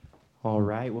All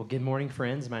right. Well, good morning,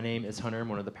 friends. My name is Hunter. I'm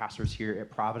one of the pastors here at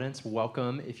Providence.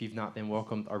 Welcome. If you've not been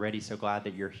welcomed already, so glad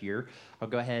that you're here. I'll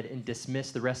go ahead and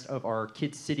dismiss the rest of our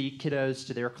Kid City kiddos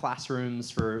to their classrooms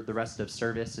for the rest of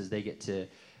service as they get to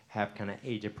have kind of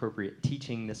age-appropriate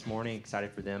teaching this morning.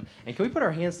 Excited for them. And can we put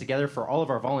our hands together for all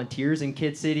of our volunteers in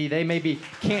Kid City? They maybe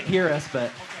can't hear us, but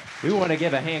we want to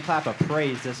give a hand clap of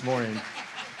praise this morning.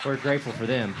 We're grateful for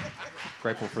them.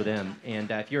 Grateful for them.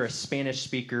 And if you're a Spanish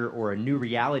speaker or a new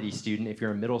reality student, if you're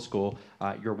in middle school,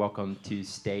 you're welcome to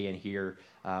stay in here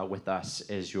with us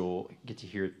as you'll get to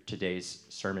hear today's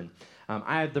sermon.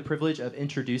 I have the privilege of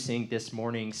introducing this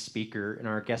morning's speaker, and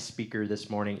our guest speaker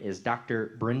this morning is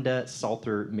Dr. Brenda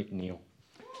Salter McNeil.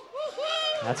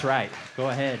 That's right. Go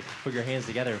ahead. Put your hands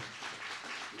together.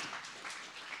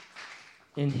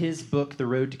 In his book, The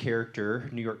Road to Character,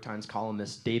 New York Times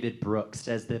columnist David Brooks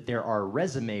says that there are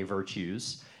resume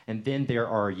virtues and then there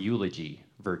are eulogy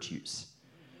virtues.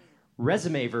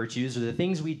 Resume virtues are the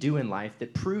things we do in life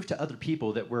that prove to other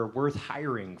people that we're worth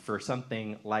hiring for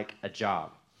something like a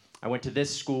job. I went to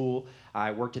this school,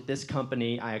 I worked at this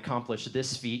company, I accomplished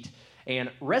this feat, and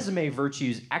resume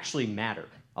virtues actually matter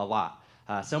a lot.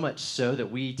 So much so that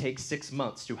we take 6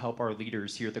 months to help our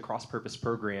leaders here at the Cross Purpose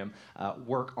program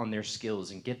work on their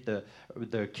skills and get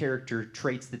the character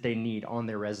traits that they need on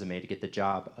their resume to get the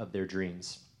job of their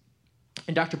dreams.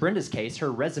 In Dr. Brenda's case, her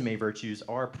resume virtues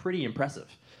are pretty impressive.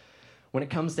 When it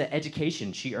comes to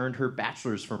education, she earned her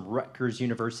bachelor's from Rutgers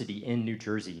University in New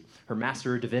Jersey, her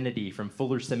Master of Divinity from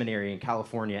Fuller Seminary in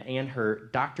California, and her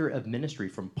Doctor of Ministry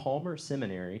from Palmer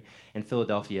Seminary in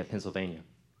Philadelphia, Pennsylvania.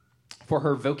 For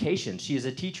her vocation, she is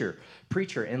a teacher,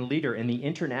 preacher, and leader in the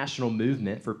international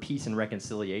movement for peace and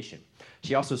reconciliation.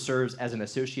 She also serves as an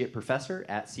associate professor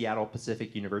at Seattle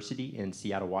Pacific University in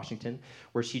Seattle, Washington,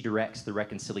 where she directs the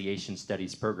Reconciliation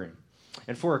Studies program.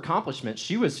 And for accomplishments,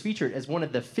 she was featured as one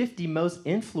of the 50 most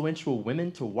influential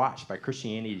women to watch by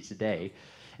Christianity Today.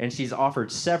 And she's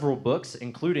authored several books,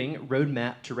 including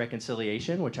Roadmap to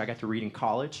Reconciliation, which I got to read in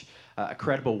college, A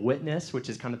Credible Witness, which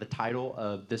is kind of the title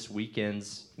of this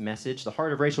weekend's message, The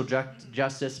Heart of Racial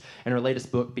Justice, and her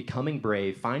latest book, Becoming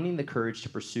Brave, Finding the Courage to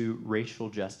Pursue Racial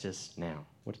Justice Now.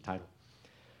 What a title.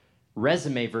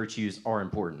 Resume virtues are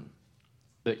important,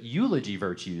 but eulogy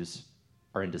virtues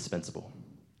are indispensable.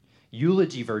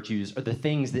 Eulogy virtues are the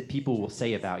things that people will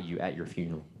say about you at your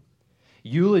funeral.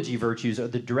 Eulogy virtues are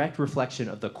the direct reflection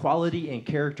of the quality and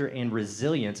character and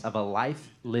resilience of a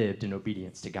life lived in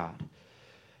obedience to God.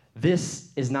 This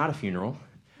is not a funeral,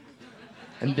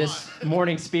 and this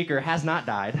morning's speaker has not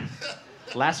died.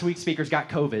 Last week's speakers got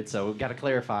COVID, so we've got to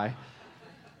clarify.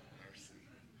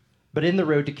 But in The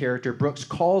Road to Character, Brooks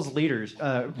calls readers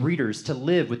to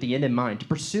live with the end in mind, to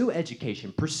pursue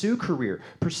education, pursue career,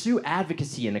 pursue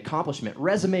advocacy and accomplishment,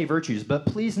 resume virtues. But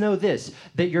please know this,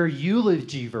 that your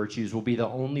eulogy virtues will be the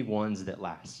only ones that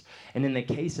last. And in the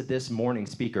case of this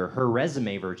morning's speaker, her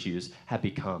resume virtues have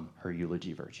become her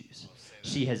eulogy virtues.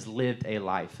 She has lived a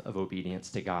life of obedience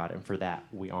to God, and for that,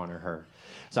 we honor her.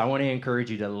 So I want to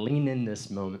encourage you to lean in this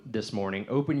morning,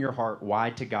 open your heart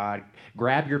wide to God,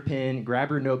 grab your pen, grab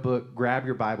your notebook, grab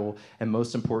your Bible, and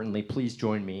most importantly, please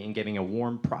join me in giving a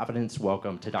warm Providence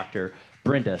welcome to Dr.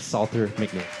 Brenda Salter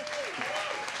McNeil.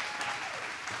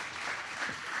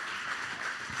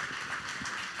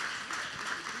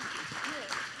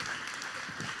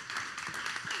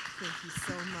 Thank you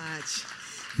so much.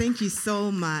 Thank you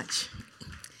so much.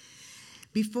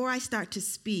 Before I start to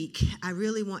speak, I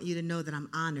really want you to know that I'm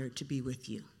honored to be with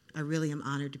you. I really am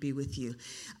honored to be with you.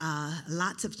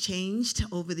 Lots have changed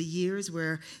over the years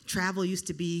where travel used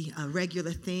to be a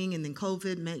regular thing, and then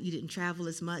COVID meant you didn't travel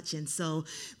as much. And so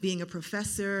being a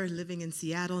professor, living in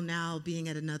Seattle now, being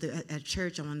at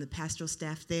church, I'm on the pastoral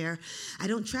staff there, I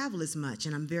don't travel as much,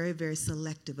 and I'm very, very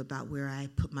selective about where I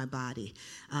put my body.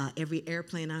 Every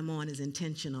airplane I'm on is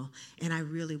intentional, and I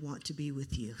really want to be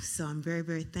with you. So I'm very,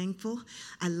 very thankful.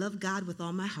 I love God with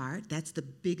all my heart. That's the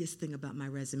biggest thing about my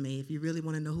resume. If you really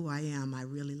want to know who I am, I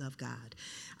really love God.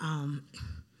 And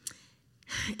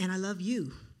I love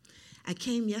you. I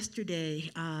came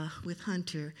yesterday with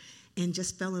Hunter and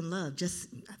just fell in love, just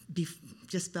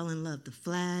fell in love. The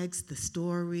flags, the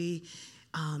story,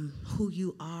 who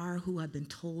you are, who I've been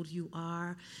told you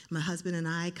are. My husband and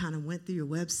I kind of went through your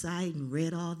website and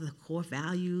read all the core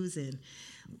values, and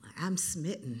I'm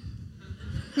smitten.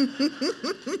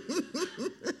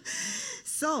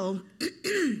 So,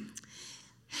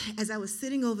 as I was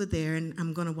sitting over there, and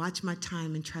I'm going to watch my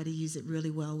time and try to use it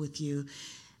really well with you,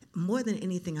 more than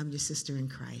anything, I'm your sister in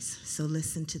Christ. So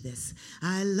listen to this.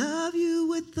 I love you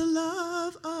with the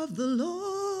love of the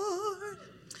Lord.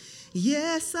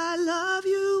 Yes, I love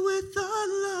you with the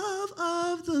love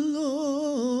of the Lord.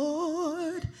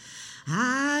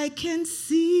 can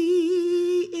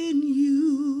see in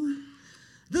you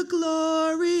the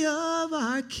glory of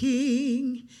our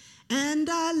King, and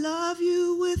I love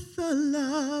you with the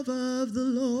love of the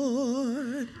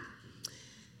Lord.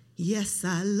 Yes,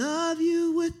 I love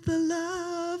you with the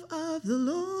love of the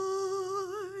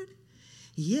Lord.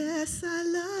 Yes, I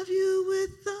love you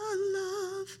with the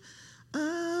love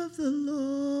of the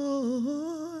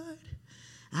Lord.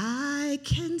 I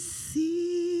can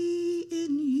see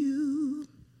in you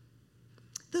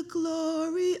the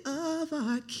glory of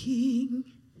our King,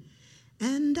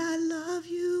 and I love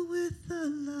you with the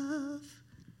love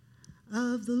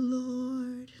of the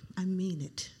Lord. I mean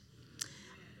it.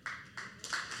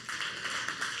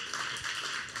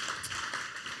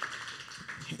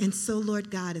 And so,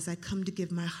 Lord God, as I come to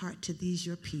give my heart to these,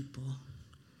 your people,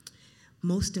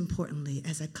 most importantly,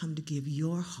 as I come to give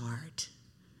your heart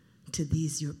to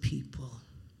these, your people,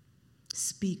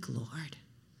 speak, Lord,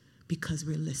 because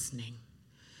we're listening.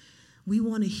 We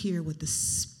want to hear what the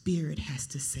Spirit has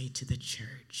to say to the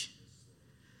church.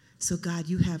 So, God,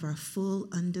 you have our full,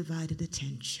 undivided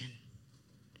attention.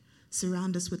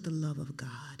 Surround us with the love of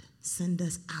God. Send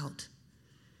us out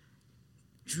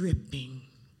dripping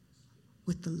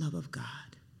with the love of God.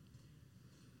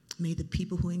 May the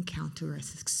people who encounter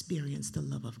us experience the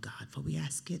love of God, for we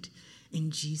ask it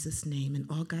in Jesus' name. And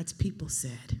all God's people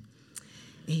said,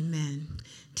 amen.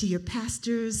 To your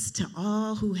pastors, to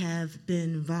all who have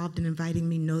been involved in inviting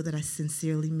me, know that I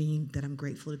sincerely mean that I'm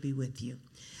grateful to be with you.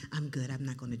 I'm good. I'm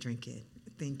not going to drink it.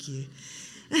 Thank you.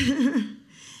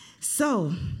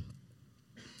 So,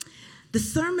 the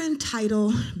sermon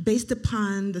title, based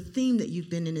upon the theme that you've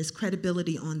been in, is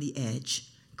Credibility on the Edge.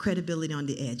 Credibility on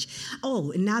the edge.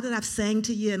 Oh, and now that I've sang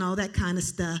to you and all that kind of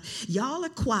stuff, y'all are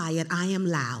quiet, I am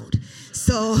loud.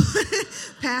 So,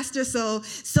 Pastor, so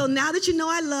now that you know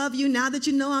I love you, now that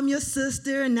you know I'm your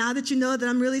sister, and now that you know that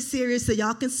I'm really serious, so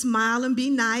y'all can smile and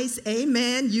be nice,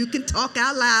 amen. You can talk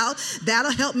out loud.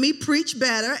 That'll help me preach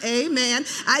better, amen.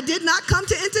 I did not come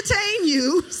to entertain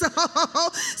you,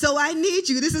 so I need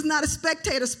you. This is not a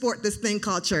spectator sport, this thing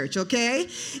called church, okay?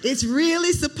 It's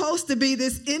really supposed to be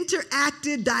this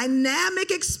interactive,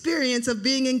 dynamic experience of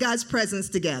being in God's presence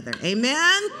together.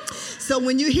 Amen? So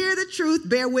when you hear the truth,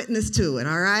 bear witness to it,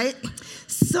 all right?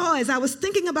 So as I was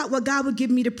thinking about what God would give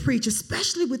me to preach,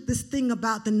 especially with this thing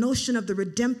about the notion of the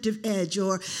redemptive edge,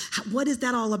 or what is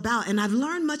that all about? And I've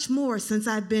learned much more since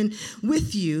I've been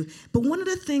with you. But one of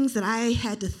the things that I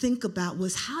had to think about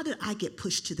was, how did I get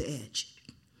pushed to the edge?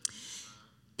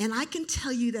 And I can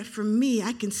tell you that for me,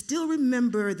 I can still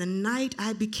remember the night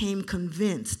I became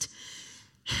convinced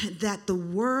that the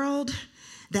world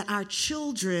that our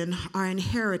children are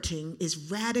inheriting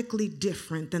is radically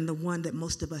different than the one that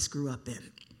most of us grew up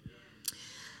in.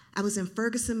 I was in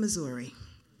Ferguson, Missouri.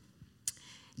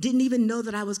 Didn't even know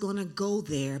that I was going to go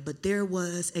there, but there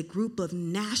was a group of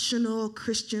national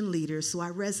Christian leaders, so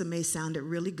our resume sounded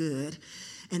really good,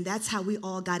 and that's how we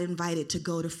all got invited to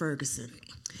go to Ferguson.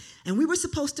 And we were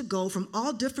supposed to go from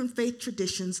all different faith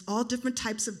traditions, all different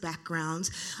types of backgrounds,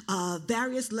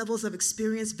 various levels of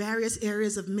experience, various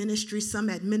areas of ministry, some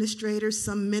administrators,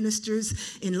 some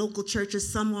ministers in local churches,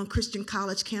 some on Christian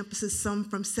college campuses, some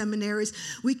from seminaries.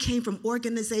 We came from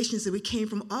organizations and we came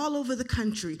from all over the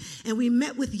country, and we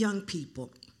met with young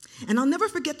people. And I'll never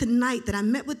forget the night that I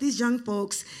met with these young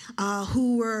folks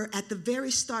who were at the very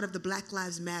start of the Black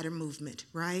Lives Matter movement,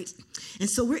 right? And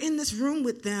so we're in this room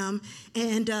with them,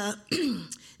 and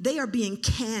they are being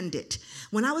candid.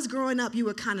 When I was growing up, you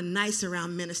were kind of nice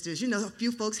around ministers. You know, a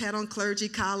few folks had on clergy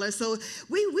collars, so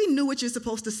we knew what you're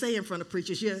supposed to say in front of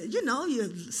preachers.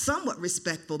 You're somewhat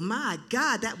respectful. My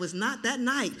God, that was not that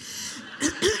night.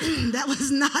 That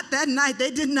was not that night. They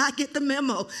did not get the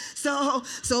memo. So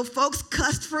folks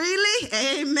cussed freely,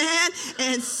 amen,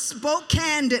 and spoke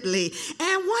candidly.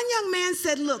 And one young man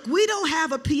said, look, we don't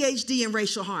have a PhD in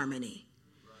racial harmony.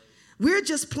 We're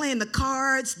just playing the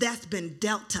cards that's been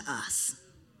dealt to us.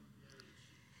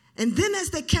 And then as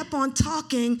they kept on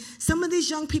talking, some of these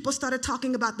young people started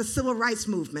talking about the civil rights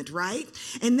movement, right?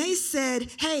 And they said,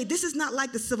 hey, this is not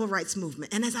like the civil rights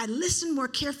movement. And as I listened more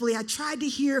carefully, I tried to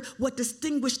hear what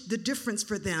distinguished the difference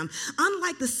for them.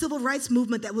 Unlike the civil rights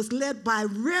movement that was led by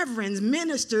reverends,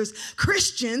 ministers,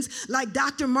 Christians like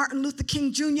Dr. Martin Luther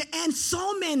King Jr. and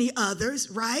so many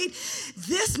others, right?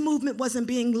 This movement wasn't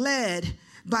being led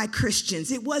by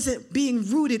Christians. It wasn't being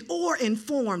rooted or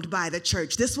informed by the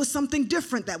church. This was something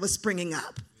different that was springing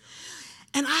up.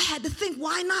 And I had to think,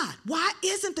 why not? Why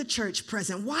isn't the church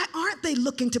present? Why aren't they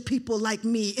looking to people like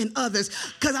me and others?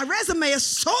 Because our resume is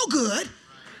so good.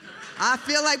 I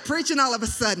feel like preaching all of a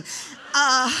sudden.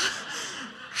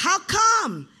 How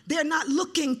come They're not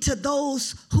looking to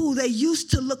those who they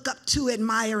used to look up to,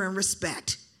 admire, and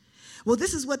respect. Well,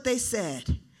 this is what they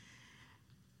said.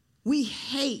 We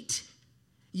hate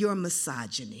your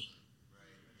misogyny.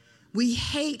 We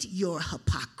hate your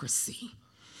hypocrisy.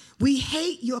 We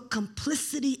hate your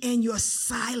complicity and your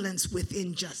silence with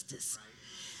injustice.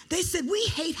 They said, we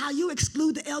hate how you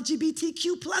exclude the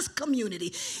LGBTQ plus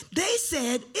community. They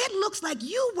said, it looks like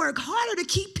you work harder to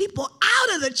keep people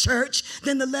out of the church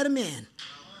than to let them in.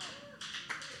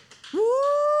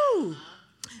 Woo!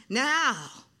 Now,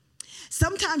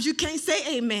 sometimes you can't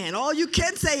say amen. All you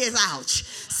can say is ouch.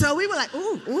 So we were like,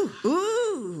 ooh, ooh,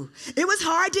 ooh. It was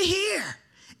hard to hear.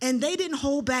 And they didn't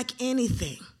hold back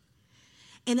anything.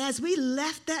 And as we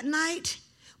left that night,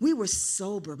 we were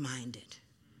sober-minded.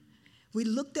 We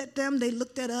looked at them, they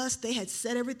looked at us, they had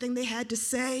said everything they had to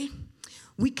say.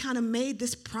 We kind of made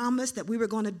this promise that we were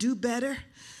going to do better.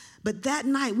 But that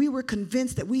night, we were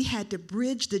convinced that we had to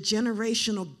bridge the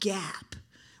generational gap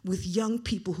with young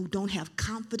people who don't have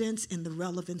confidence in the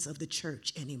relevance of the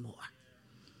church anymore.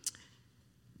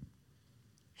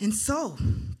 And so,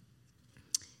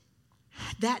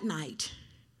 that night,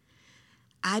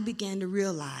 I began to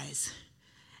realize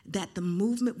that the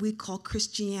movement we call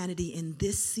Christianity in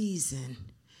this season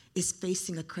is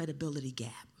facing a credibility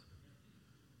gap.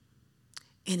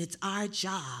 And it's our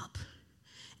job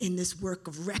in this work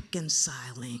of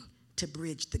reconciling to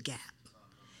bridge the gap.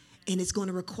 And it's going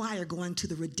to require going to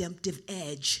the redemptive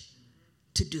edge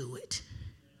to do it.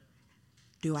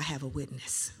 Do I have a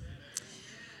witness?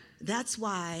 That's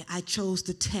why I chose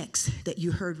the text that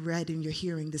you heard read in your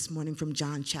hearing this morning from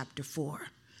John chapter 4.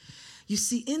 You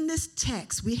see, in this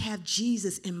text, we have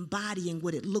Jesus embodying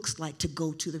what it looks like to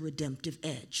go to the redemptive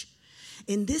edge.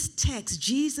 In this text,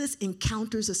 Jesus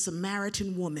encounters a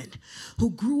Samaritan woman who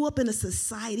grew up in a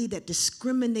society that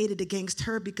discriminated against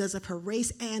her because of her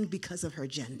race and because of her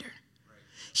gender.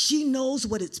 She knows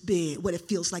what it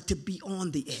feels like to be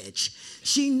on the edge.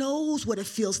 She knows what it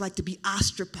feels like to be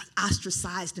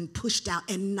ostracized and pushed out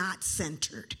and not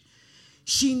centered.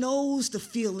 She knows the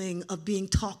feeling of being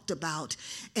talked about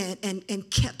and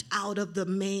kept out of the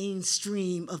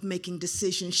mainstream of making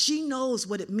decisions. She knows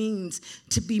what it means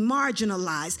to be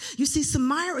marginalized. You see,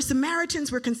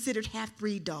 Samaritans were considered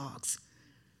half-breed dogs.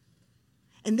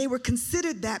 And they were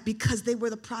considered that because they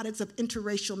were the products of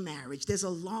interracial marriage. There's a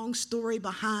long story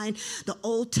behind the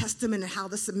Old Testament and how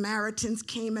the Samaritans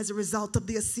came as a result of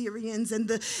the Assyrians and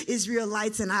the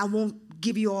Israelites, and I won't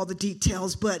give you all the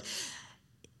details, but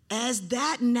as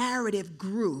that narrative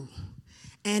grew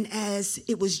and as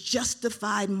it was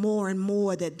justified more and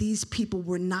more that these people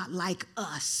were not like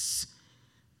us,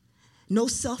 no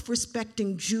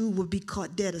self-respecting Jew would be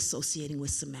caught dead associating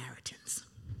with Samaritans.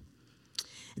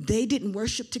 They didn't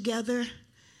worship together.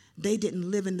 They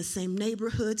didn't live in the same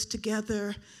neighborhoods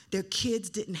together. Their kids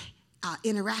didn't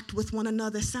interact with one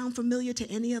another. Sound familiar to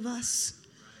any of us?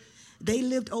 They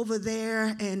lived over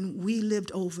there and we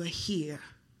lived over here.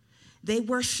 They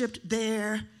worshiped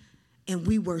there and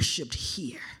we worshiped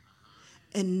here.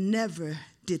 And never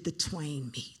did the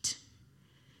twain meet.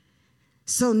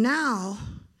 So now,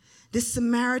 this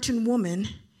Samaritan woman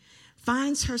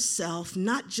finds herself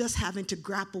not just having to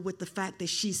grapple with the fact that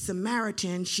she's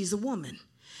Samaritan, she's a woman.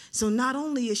 So not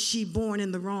only is she born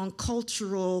in the wrong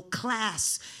cultural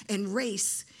class and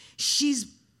race,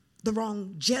 she's the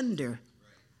wrong gender,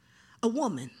 a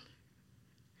woman.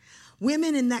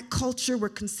 Women in that culture were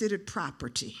considered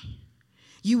property.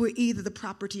 You were either the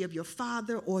property of your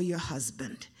father or your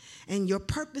husband. And your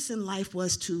purpose in life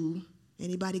was to,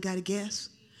 anybody got a guess?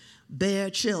 Bear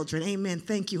children. Amen.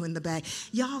 Thank you in the back.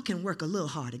 Y'all can work a little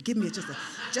harder. Give me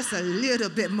just a little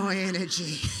bit more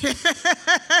energy.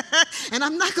 And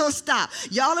I'm not going to stop.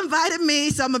 Y'all invited me,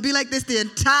 so I'm going to be like this the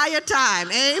entire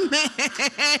time. Amen.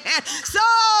 So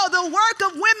the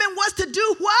work of women was to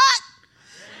do what?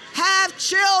 Have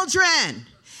children.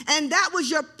 And that was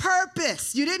your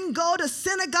purpose. You didn't go to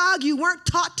synagogue. You weren't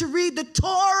taught to read the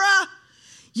Torah.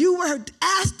 You were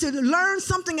asked to learn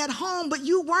something at home, but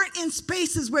you weren't in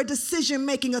spaces where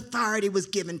decision-making authority was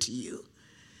given to you.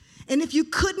 And if you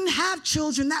couldn't have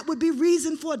children, that would be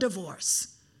reason for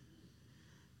divorce.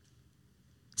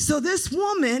 So this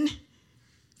woman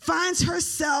finds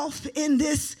herself in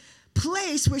this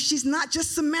place where she's not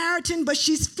just Samaritan, but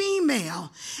she's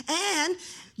female. And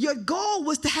your goal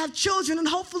was to have children and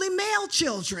hopefully male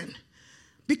children,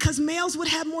 because males would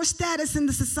have more status in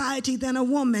the society than a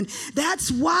woman. That's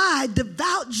why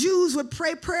devout Jews would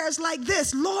pray prayers like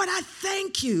this: Lord, I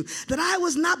thank you that I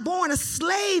was not born a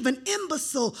slave, an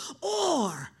imbecile,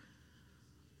 or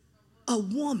a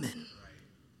woman.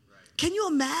 Can you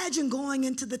imagine going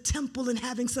into the temple and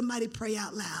having somebody pray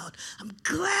out loud? I'm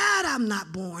glad I'm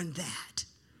not born that.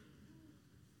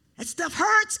 That stuff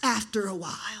hurts after a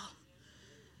while.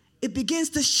 It begins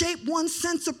to shape one's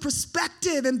sense of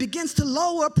perspective and begins to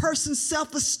lower a person's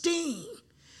self-esteem.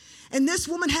 And this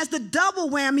woman has the double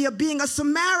whammy of being a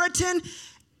Samaritan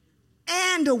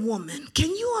and a woman.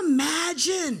 Can you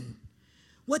imagine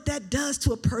what that does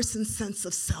to a person's sense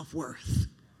of self-worth?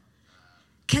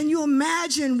 Can you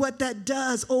imagine what that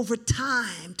does over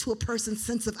time to a person's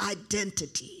sense of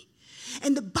identity?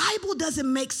 And the Bible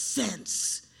doesn't make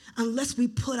sense unless we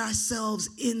put ourselves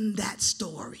in that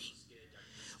story.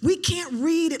 We can't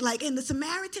read it like, and the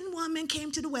Samaritan woman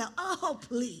came to the well. Oh,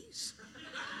 please.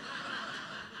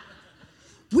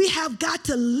 We have got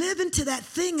to live into that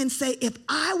thing and say, if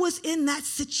I was in that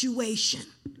situation,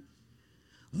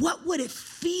 what would it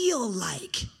feel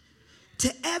like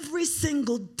to every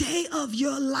single day of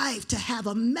your life to have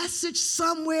a message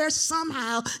somewhere,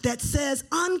 somehow that says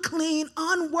unclean,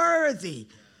 unworthy,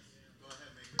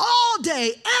 all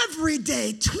day, every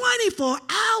day, 24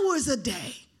 hours a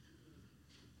day?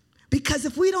 Because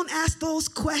if we don't ask those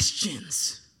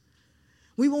questions,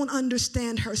 we won't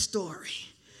understand her story.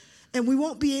 And we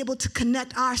won't be able to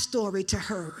connect our story to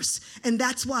hers. And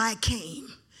that's why I came.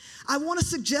 I want to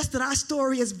suggest that our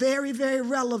story is very, very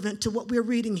relevant to what we're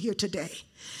reading here today.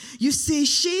 You see,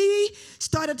 she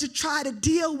started to try to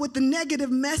deal with the negative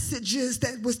messages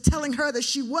that was telling her that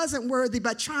she wasn't worthy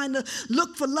by trying to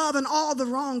look for love in all the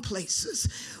wrong places.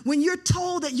 When you're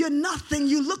told that you're nothing,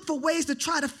 you look for ways to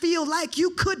try to feel like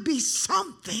you could be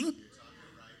something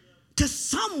to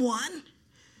someone.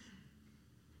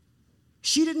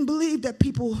 She didn't believe that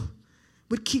people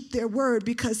would keep their word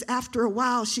because after a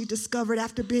while she discovered,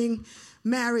 after being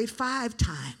married 5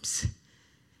 times,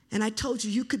 and I told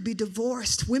you could be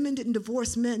divorced. Women didn't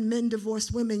divorce men, men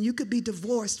divorced women. You could be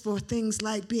divorced for things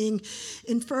like being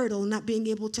infertile, not being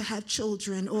able to have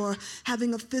children, or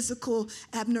having a physical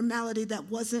abnormality that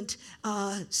wasn't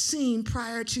seen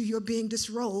prior to your being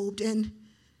disrobed. And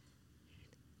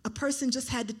a person just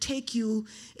had to take you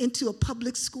into a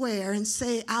public square and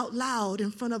say out loud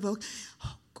in front of a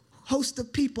host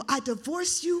of people, I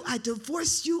divorce you, I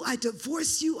divorce you, I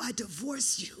divorce you, I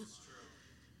divorce you.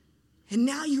 And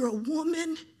now you're a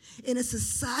woman in a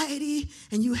society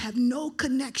and you have no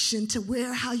connection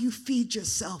to how you feed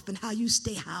yourself and how you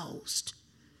stay housed.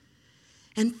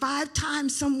 And 5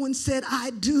 times someone said,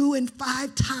 I do, and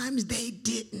 5 times they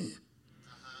didn't.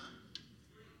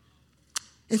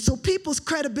 And so people's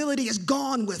credibility is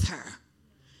gone with her.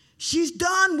 She's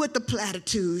done with the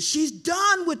platitudes. She's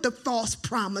done with the false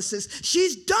promises.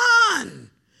 She's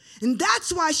done. And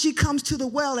that's why she comes to the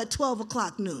well at 12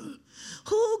 o'clock noon.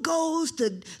 Who goes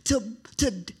to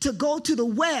go to the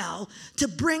well to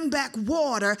bring back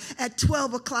water at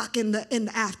 12 o'clock in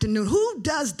the afternoon? Who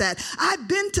does that? I've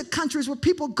been to countries where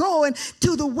people go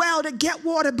to the well to get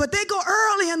water, but they go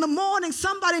early in the morning.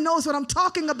 Somebody knows what I'm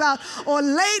talking about. Or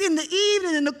late in the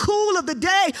evening in the cool of the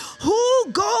day.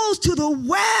 Who goes to the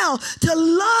well to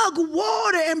lug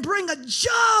water and bring a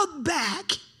jug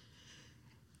back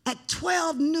at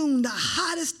 12 noon, the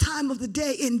hottest time of the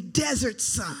day in desert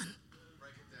sun?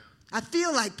 I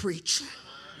feel like preaching.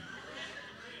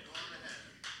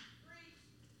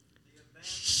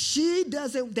 She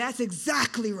doesn't, that's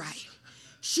exactly right.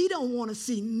 She don't want to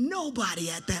see nobody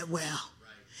at that well.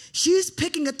 She's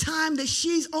picking a time that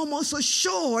she's almost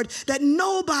assured that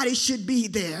nobody should be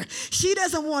there. She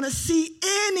doesn't want to see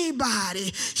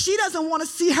anybody. She doesn't want to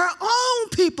see her own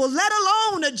people, let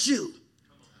alone a Jew.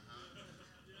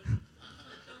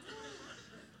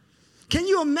 Can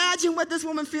you imagine what this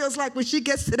woman feels like when she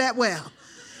gets to that well?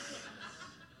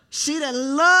 She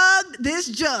done lugged this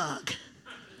jug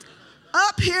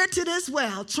up here to this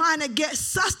well, trying to get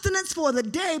sustenance for the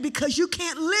day because you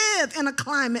can't live in a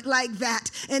climate like that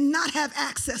and not have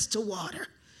access to water.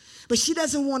 But she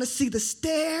doesn't want to see the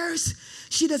stares.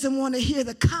 She doesn't want to hear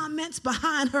the comments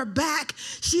behind her back.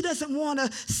 She doesn't want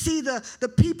to see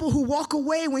the people who walk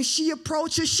away when she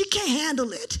approaches. She can't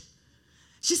handle it.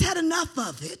 She's had enough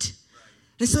of it.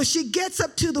 And so she gets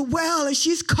up to the well and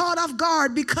she's caught off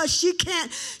guard because she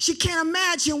can't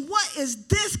imagine, what is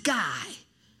this guy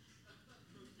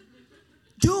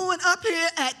doing up here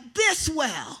at this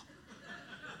well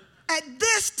at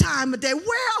this time of day?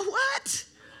 What?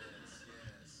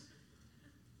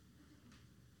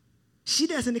 She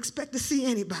doesn't expect to see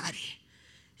anybody.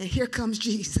 And here comes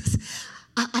Jesus.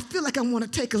 I feel like I want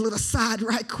to take a little side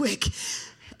right quick.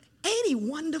 Ain't he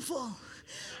wonderful?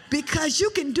 Because you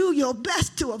can do your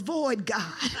best to avoid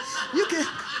God. You can,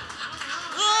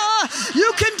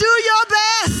 You can do your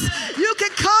best. You can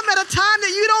come at a time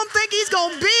that you don't think he's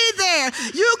going to be there.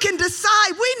 You can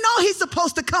decide. We know he's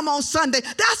supposed to come on Sunday.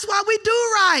 That's why we do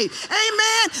right.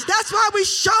 Amen. That's why we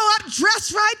show up,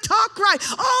 dress right, talk right.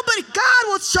 Oh, but God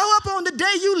will show up on the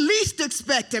day you least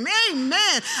expect him.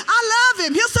 Amen. I love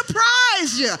him. He'll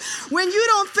surprise you. When you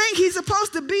don't think he's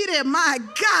supposed to be there, my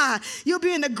God, you'll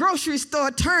be in the grocery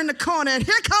store, turn the corner, and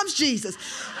here comes Jesus.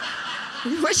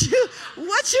 What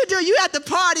you do? You at the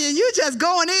party and you just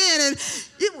going in and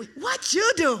what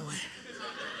you doing?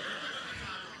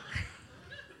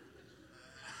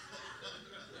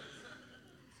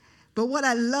 But what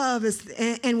I love is,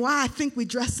 and why I think we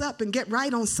dress up and get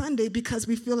right on Sunday, because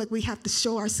we feel like we have to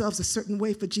show ourselves a certain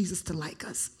way for Jesus to like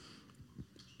us.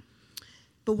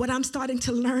 But what I'm starting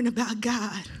to learn about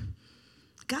God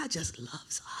just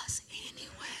loves us anyway.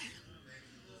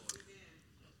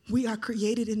 We are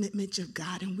created in the image of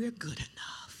God, and we're good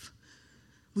enough.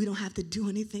 We don't have to do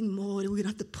anything more. We don't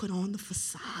have to put on the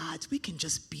facades. We can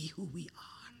just be who we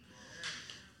are.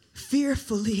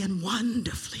 Fearfully and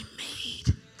wonderfully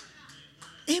made.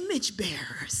 Image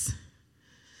bearers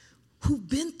who've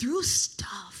been through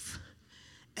stuff,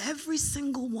 every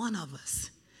single one of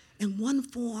us, in one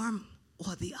form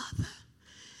or the other.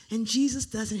 And Jesus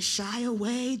doesn't shy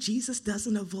away. Jesus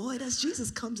doesn't avoid us.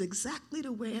 Jesus comes exactly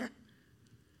to where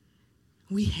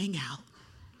we hang out.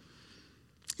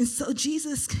 And so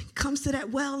Jesus comes to that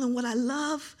well, and what I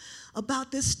love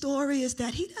about this story is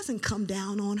that he doesn't come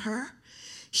down on her.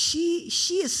 She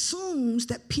assumes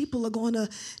that people are going to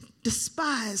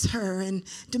despise her and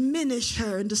diminish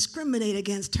her and discriminate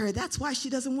against her. That's why she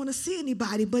doesn't want to see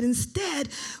anybody. But instead,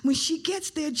 when she gets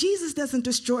there, Jesus doesn't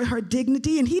destroy her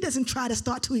dignity, and he doesn't try to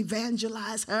start to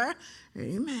evangelize her.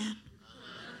 Amen.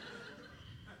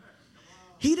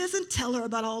 He doesn't tell her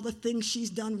about all the things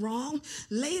she's done wrong.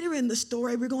 Later in the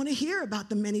story, we're going to hear about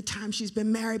the many times she's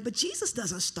been married, but Jesus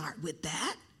doesn't start with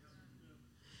that.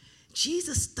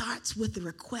 Jesus starts with a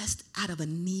request out of a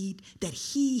need that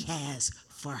he has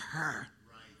for her.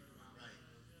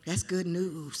 That's good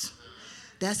news.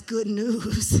 That's good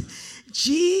news.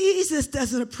 Jesus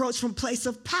doesn't approach from a place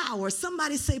of power.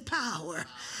 Somebody say power.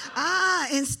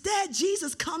 Instead,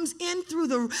 Jesus comes in through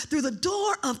the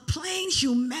door of plain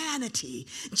humanity.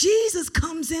 Jesus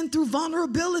comes in through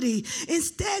vulnerability.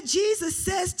 Instead, Jesus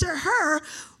says to her,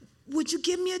 would you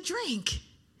give me a drink?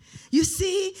 You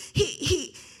see,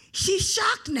 she's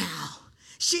shocked now.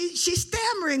 She's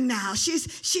stammering now.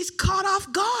 She's caught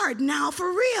off guard now, for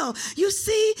real. You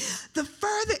see, the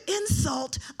further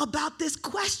insult about this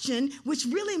question, which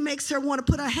really makes her want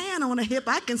to put her hand on her hip,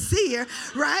 I can see her,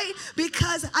 right?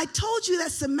 Because I told you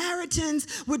that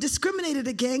Samaritans were discriminated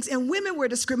against and women were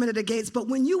discriminated against, but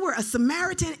when you were a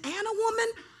Samaritan and a woman,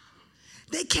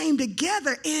 they came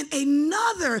together in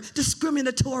another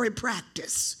discriminatory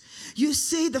practice. You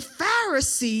see, the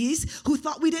Pharisees, who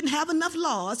thought we didn't have enough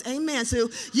laws, amen. So,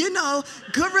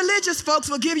 good religious folks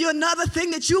will give you another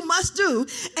thing that you must do.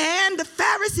 And the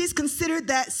Pharisees considered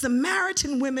that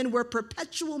Samaritan women were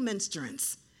perpetual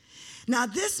menstruants. Now,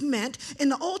 this meant, in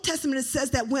the Old Testament, it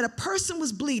says that when a person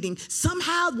was bleeding,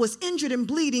 somehow was injured and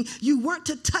bleeding, you weren't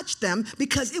to touch them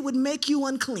because it would make you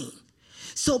unclean.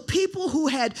 So people who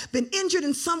had been injured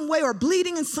in some way or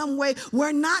bleeding in some way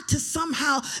were not to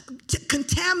somehow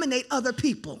contaminate other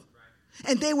people.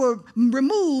 And they were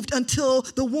removed until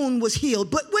the wound was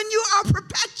healed. But when you are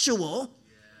perpetual,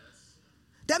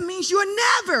 that means you're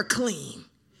never clean.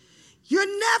 You're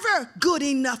never good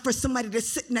enough for somebody to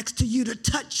sit next to you, to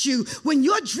touch you. When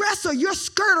your dress or your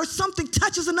skirt or something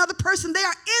touches another person, they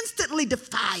are instantly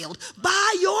defiled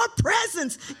by your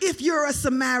presence if you're a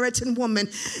Samaritan woman.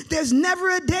 There's never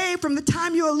a day from the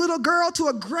time you're a little girl to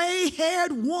a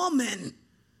gray-haired woman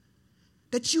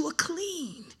that you are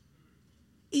clean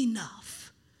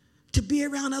enough to be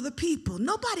around other people.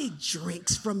 Nobody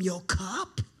drinks from your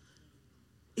cup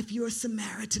if you're a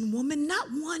Samaritan woman. Not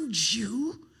one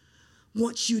Jew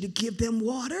wants you to give them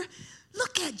water.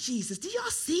 Look at Jesus. Do y'all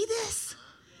see this?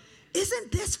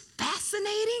 Isn't this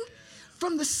fascinating?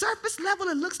 From the surface level,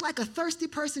 it looks like a thirsty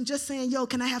person just saying, yo,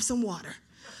 can I have some water?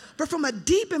 But from a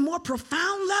deep and more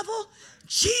profound level,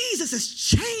 Jesus is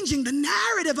changing the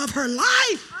narrative of her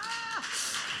life.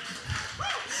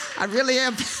 I really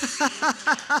am.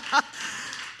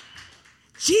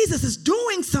 Jesus is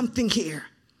doing something here.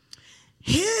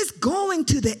 His going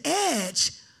to the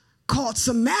edge called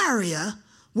Samaria,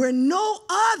 where no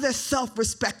other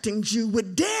self-respecting Jew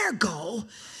would dare go,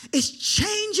 is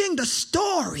changing the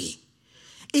story.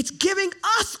 It's giving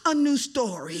us a new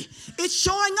story. It's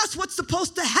showing us what's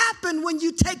supposed to happen when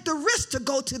you take the risk to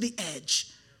go to the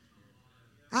edge.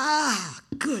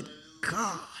 Good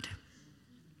God.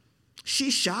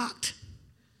 She's shocked,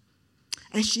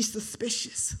 and she's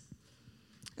suspicious,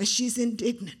 and she's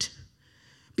indignant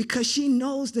because she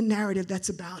knows the narrative that's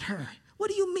about her. What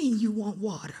do you mean you want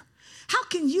water? How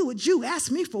can you, a Jew, ask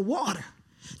me for water?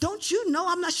 Don't you know,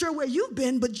 I'm not sure where you've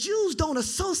been, but Jews don't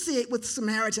associate with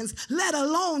Samaritans, let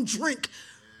alone drink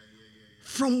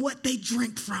from what they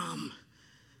drink from.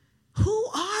 Who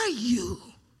are you?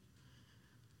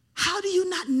 How do you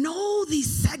not know these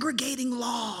segregating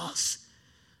laws?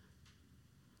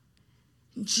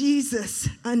 Jesus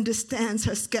understands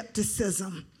her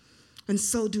skepticism, and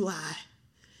so do I.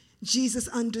 Jesus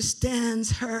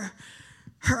understands her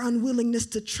unwillingness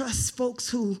to trust folks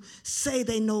who say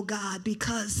they know God,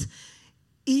 because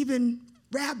even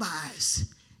rabbis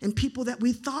and people that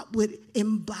we thought would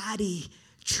embody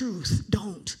truth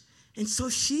don't. And so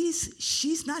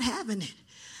she's not having it.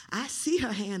 I see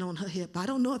her hand on her hip. I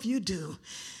don't know if you do.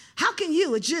 How can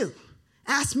you, a Jew,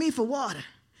 ask me for water?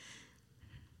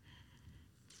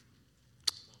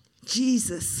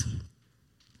 Jesus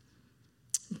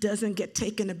doesn't get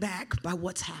taken aback by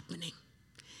what's happening.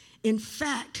 In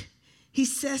fact, he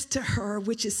says to her,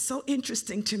 which is so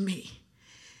interesting to me,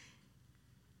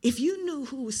 if you knew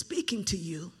who was speaking to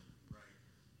you,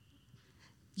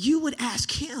 you would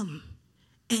ask him,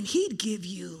 and he'd give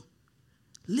you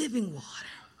living water.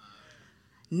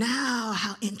 Now,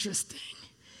 how interesting.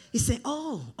 He said,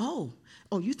 oh,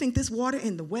 you think this water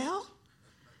in the well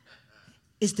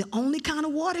is the only kind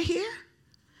of water here?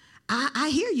 I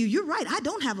hear you. You're right. I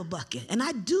don't have a bucket, and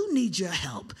I do need your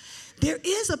help. There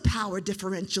is a power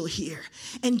differential here.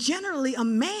 And generally, a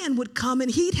man would come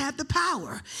and he'd have the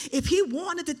power. If he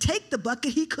wanted to take the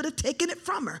bucket, he could have taken it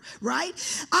from her, right?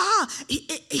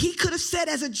 He could have said,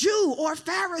 as a Jew or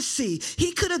Pharisee,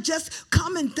 he could have just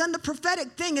come and done the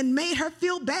prophetic thing and made her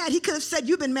feel bad. He could have said,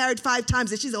 you've been married 5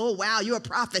 times. And she said, oh, wow, you're a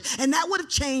prophet. And that would have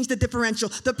changed the differential.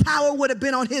 The power would have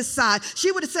been on his side.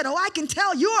 She would have said, oh, I can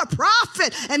tell you're a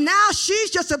prophet. And now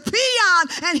she's just a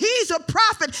peon and he's a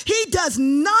prophet. He does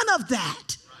none of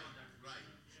that.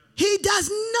 He does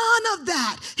none of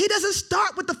that. He doesn't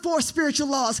start with the 4 spiritual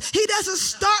laws. He doesn't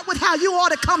start with how you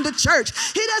ought to come to church.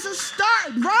 He doesn't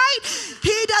start, right?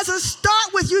 He doesn't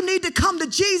start with you need to come to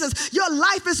Jesus. Your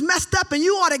life is messed up and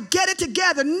you ought to get it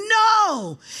together.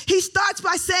 No. He starts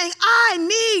by saying, I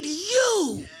need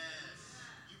you.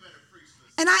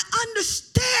 And I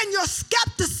understand your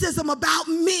skepticism about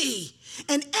me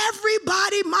and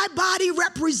everybody my body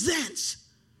represents.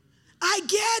 I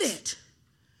get it.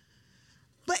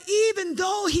 But even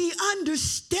though he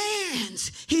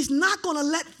understands, he's not going to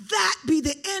let that be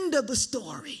the end of the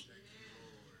story.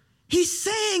 He's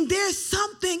saying there's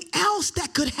something else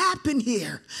that could happen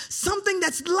here, something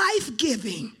that's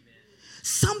life-giving,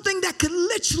 something that could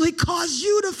literally cause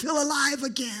you to feel alive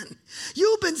again.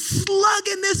 You've been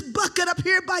slugging this bucket up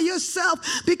here by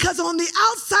yourself because on the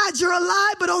outside you're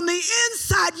alive, but on the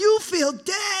inside you feel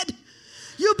dead.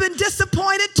 You've been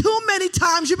disappointed too many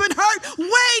times. You've been hurt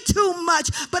way too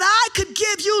much. But I could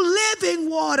give you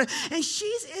living water. And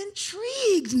she's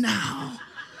intrigued now.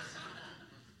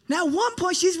 Now, at one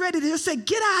point, she's ready to just say,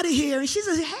 get out of here. And she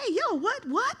says, hey, yo,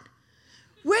 what?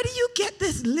 Where do you get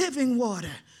this living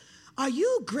water? Are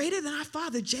you greater than our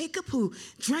father Jacob, who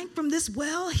drank from this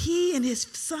well, he and his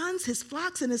sons, his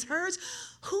flocks and his herds?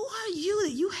 Who are you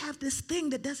that you have this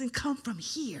thing that doesn't come from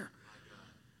here?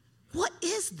 What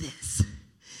is this?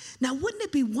 Now, wouldn't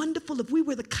it be wonderful if we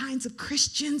were the kinds of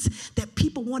Christians that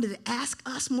people wanted to ask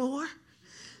us more?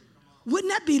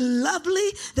 Wouldn't that be lovely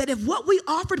that if what we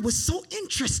offered was so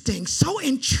interesting, so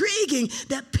intriguing,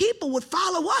 that people would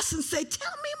follow us and say,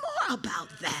 tell me more about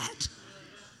that.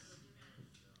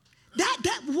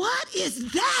 What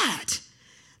is that?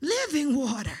 Living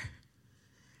water.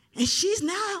 And she's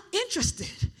now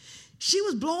interested. She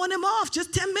was blowing him off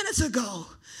just 10 minutes ago.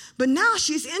 But now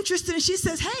she's interested and she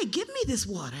says, hey, give me this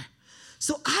water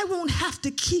so I won't have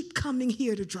to keep coming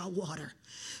here to draw water.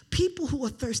 People who are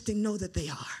thirsting know that they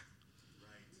are.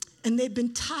 And they've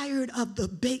been tired of the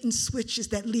bait and switches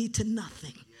that lead to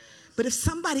nothing. But if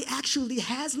somebody actually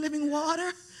has living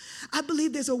water, I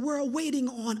believe there's a world waiting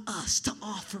on us to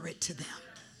offer it to them.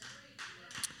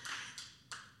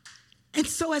 And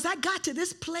so as I got to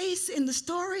this place in the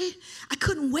story, I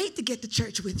couldn't wait to get to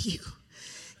church with you.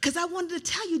 Because I wanted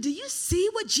to tell you, do you see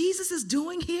what Jesus is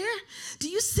doing here? Do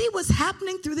you see what's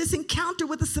happening through this encounter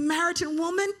with the Samaritan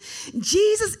woman?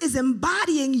 Jesus is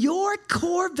embodying your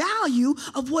core value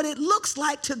of what it looks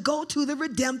like to go to the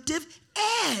redemptive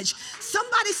edge.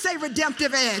 Somebody say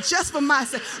redemptive edge, just for my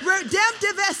sake.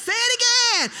 Redemptive edge. Say it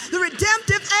again. The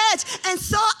redemptive edge. And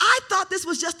so I thought this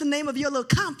was just the name of your little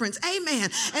conference. Amen.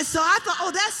 And so I thought,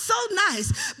 oh, that's so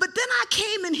nice. But then I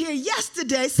came in here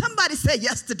yesterday. Somebody said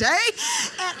yesterday.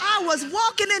 And I was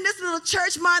walking in this little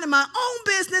church minding my own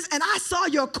business, and I saw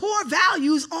your core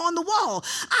values on the wall.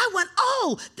 I went,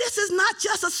 oh, this is not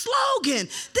just a slogan.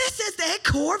 This is their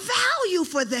core value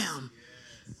for them.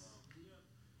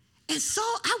 And so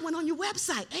I went on your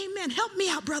website. Amen. Help me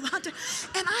out, Brother Hunter.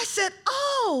 And I said,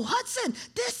 oh, Hudson,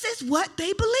 this is what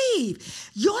they believe.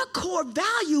 Your core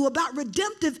value about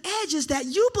redemptive edge is that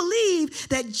you believe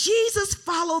that Jesus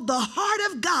followed the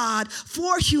heart of God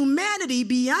for humanity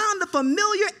beyond the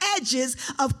familiar edges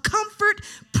of comfort,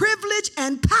 privilege,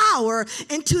 and power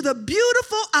into the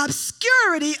beautiful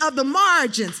obscurity of the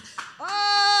margins.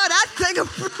 Oh, that thing of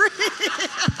free.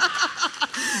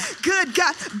 Good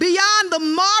God. Beyond the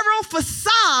moral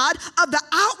facade of the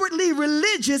outwardly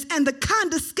religious and the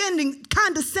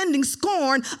condescending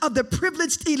scorn of the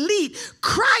privileged elite,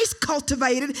 Christ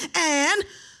cultivated an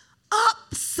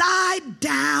upside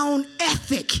down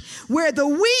ethic where the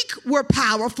weak were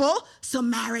powerful,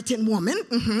 Samaritan woman,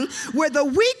 where the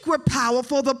weak were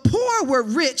powerful, the poor were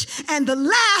rich, and the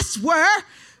last were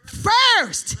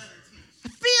first.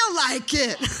 Feel like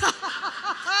it.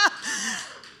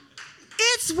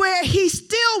 It's where he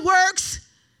still works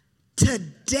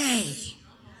today,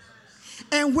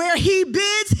 and where he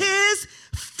bids his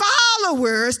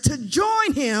followers to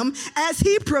join him as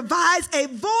he provides a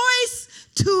voice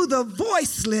to the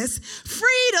voiceless,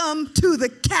 freedom to the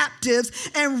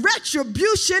captives, and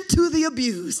retribution to the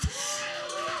abused.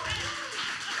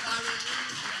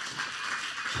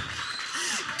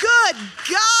 Good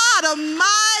God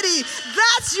Almighty,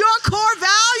 that's your core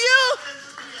value?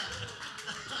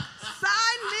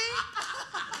 Sign me.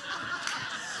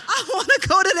 I want to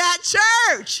go to that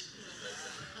church.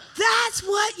 That's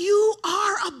what you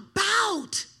are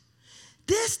about.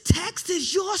 This text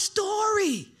is your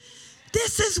story.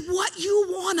 This is what you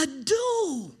want to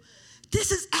do.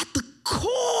 This is at the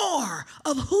core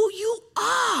of who you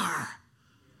are.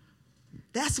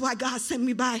 That's why God sent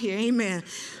me by here. Amen.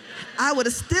 I would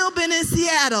have still been in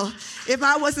Seattle if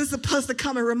I wasn't supposed to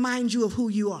come and remind you of who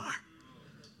you are.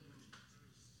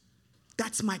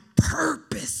 That's my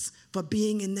purpose for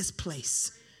being in this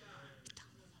place.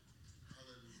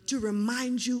 To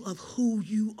remind you of who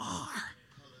you are.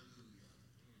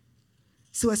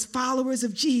 So as followers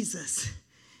of Jesus,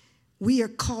 we are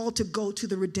called to go to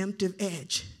the redemptive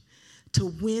edge, to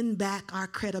win back our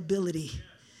credibility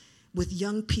with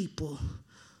young people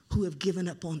who have given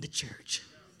up on the church.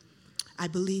 I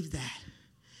believe that.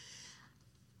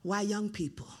 Why young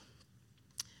people?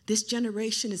 This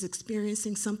generation is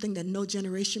experiencing something that no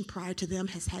generation prior to them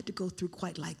has had to go through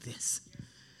quite like this.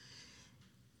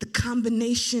 The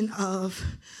combination of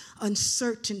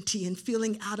uncertainty and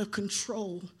feeling out of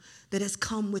control that has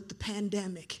come with the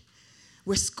pandemic,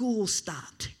 where school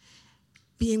stopped,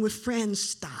 being with friends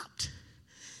stopped,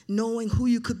 knowing who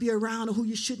you could be around or who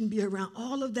you shouldn't be around,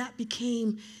 all of that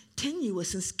became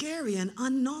tenuous and scary and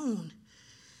unknown.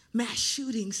 Mass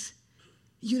shootings,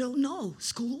 you don't know.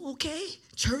 School okay,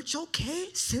 church okay,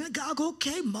 synagogue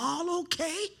okay, mall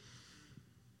okay.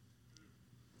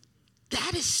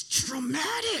 That is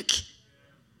traumatic.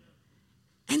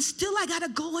 And still I gotta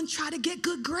go and try to get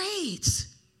good grades.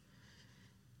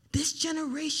 This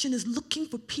generation is looking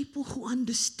for people who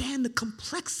understand the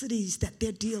complexities that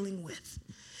they're dealing with.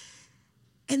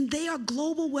 And they are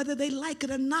global whether they like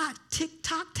it or not.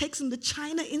 TikTok takes them to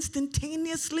China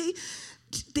instantaneously.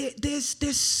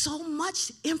 There's so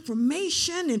much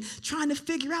information and trying to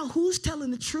figure out who's telling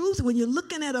the truth when you're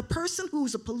looking at a person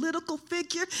who's a political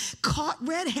figure caught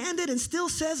red-handed and still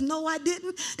says, no, I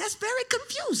didn't. That's very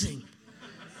confusing.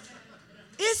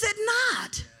 Is it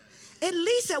not? At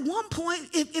least at one point,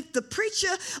 if the preacher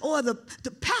or the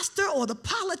pastor or the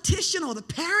politician or the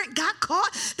parent got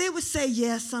caught, they would say,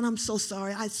 yeah, son, I'm so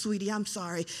sorry. Sweetie, I'm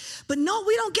sorry. But no,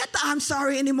 we don't get the I'm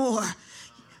sorry anymore.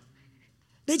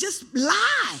 They just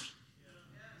lie.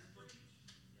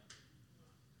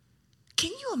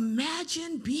 Can you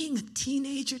imagine being a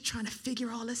teenager trying to figure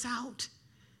all this out?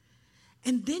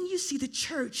 And then you see the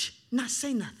church not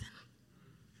say nothing.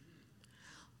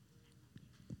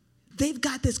 They've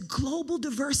got this global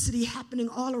diversity happening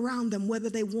all around them, whether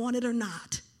they want it or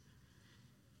not.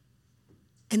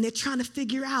 And they're trying to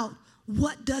figure out,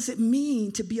 what does it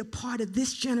mean to be a part of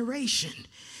this generation?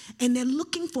 And they're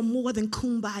looking for more than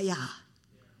kumbaya.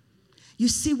 You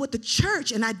see what the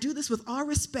church, and I do this with all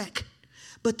respect,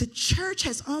 but the church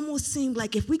has almost seemed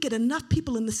like if we get enough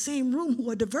people in the same room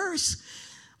who are diverse,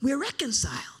 we're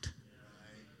reconciled.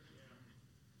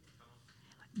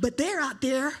 But they're out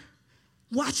there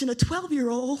watching a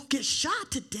 12-year-old get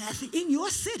shot to death in your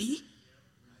city.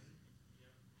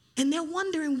 And they're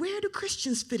wondering, where do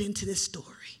Christians fit into this story?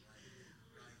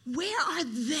 Where are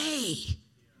they?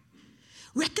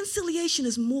 Reconciliation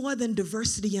is more than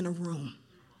diversity in a room.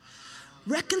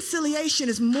 Reconciliation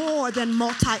is more than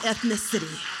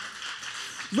multi-ethnicity.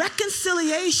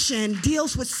 Reconciliation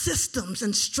deals with systems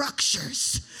and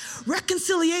structures.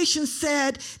 Reconciliation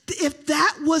said, if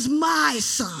that was my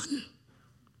son.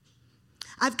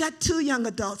 I've got 2 young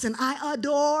adults, and I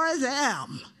adore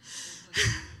them.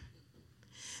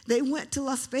 They went to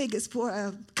Las Vegas for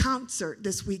a concert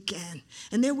this weekend,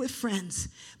 and they're with friends.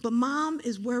 But mom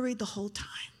is worried the whole time.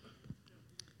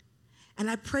 And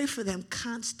I pray for them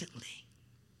constantly.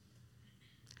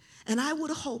 And I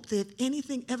would hope that if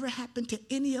anything ever happened to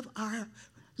any of our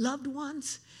loved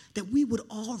ones, that we would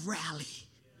all rally.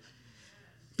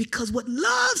 Because what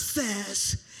love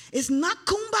says is not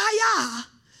kumbaya,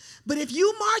 but if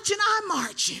you marching, I'm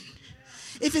marching.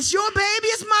 If it's your baby,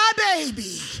 it's my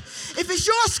baby. If it's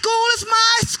your school, it's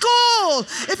my school.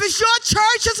 If it's your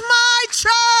church, it's my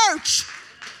church.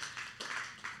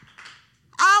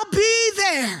 I'll be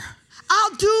there.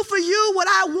 I'll do for you what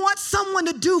I want someone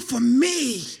to do for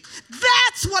me.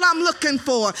 That's what I'm looking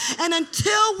for. And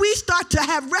until we start to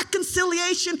have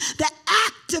reconciliation that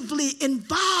actively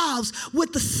involves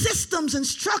with the systems and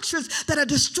structures that are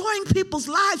destroying people's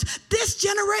lives, this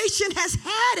generation has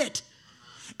had it.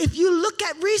 If you look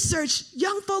at research,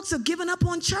 young folks have given up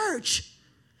on church.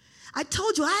 I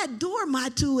told you I adore my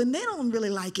 2, and they don't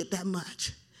really like it that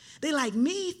much. They like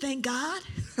me, thank God.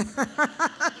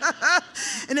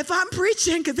 And if I'm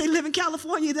preaching, because they live in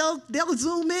California, they'll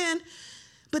zoom in.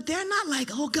 But they're not like,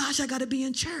 oh gosh, I got to be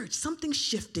in church. Something's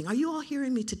shifting. Are you all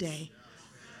hearing me today?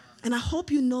 And I hope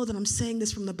you know that I'm saying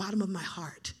this from the bottom of my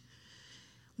heart.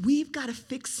 We've got to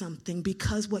fix something,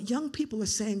 because what young people are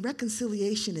saying,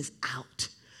 reconciliation is out.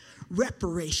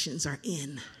 Reparations are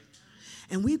in.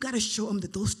 And we've got to show them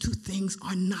that those 2 things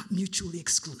are not mutually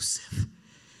exclusive.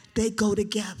 They go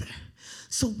together.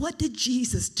 So what did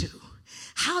Jesus do?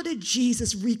 How did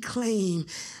Jesus reclaim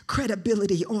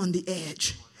credibility on the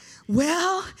edge?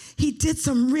 Well, he did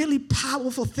some really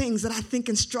powerful things that I think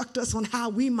instruct us on how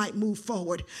we might move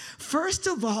forward. First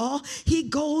of all, he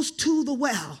goes to the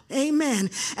well. Amen.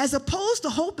 As opposed to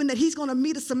hoping that he's going to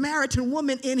meet a Samaritan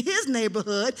woman in his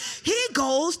neighborhood, he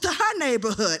goes to her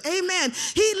neighborhood. Amen.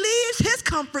 He leaves his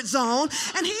comfort zone,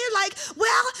 and he's like,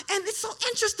 well, and it's so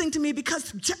interesting to me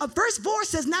because verse 4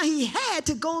 says, now he had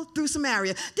to go through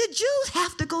Samaria. Did Jews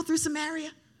have to go through Samaria?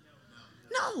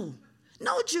 No.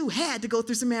 No Jew had to go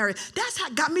through Samaria. That's how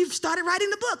got me started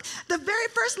writing the book. The very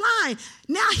first line,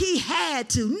 now he had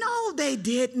to. No, they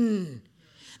didn't.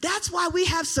 That's why we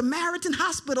have Samaritan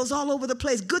hospitals all over the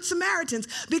place, Good Samaritans,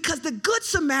 because the Good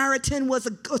Samaritan was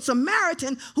a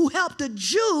Samaritan who helped a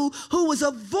Jew who was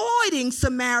avoiding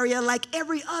Samaria like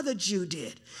every other Jew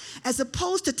did. As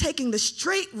opposed to taking the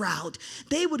straight route,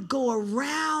 they would go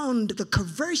around the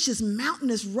curvaceous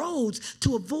mountainous roads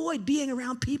to avoid being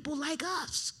around people like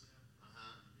us.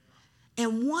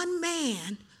 And one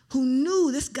man who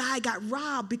knew this guy got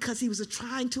robbed because he was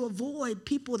trying to avoid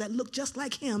people that looked just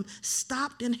like him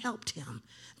stopped and helped him.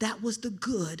 That was the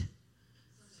Good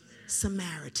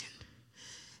Samaritan.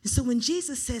 And so when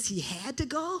Jesus says he had to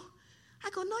go, I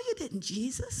go, no, you didn't,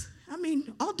 Jesus. I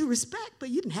mean, all due respect, but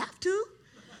you didn't have to.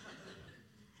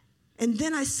 And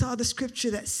then I saw the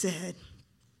scripture that said,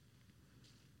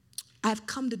 I've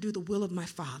come to do the will of my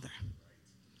Father.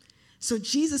 So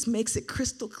Jesus makes it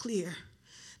crystal clear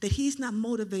that he's not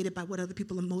motivated by what other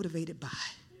people are motivated by,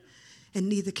 and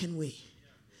neither can we.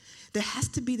 There has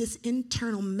to be this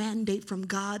internal mandate from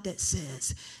God that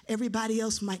says, everybody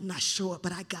else might not show up,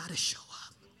 but I gotta show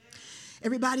up.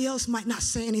 Everybody else might not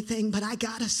say anything, but I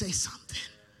gotta say something.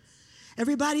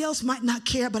 Everybody else might not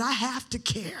care, but I have to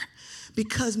care,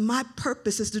 because my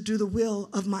purpose is to do the will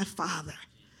of my Father.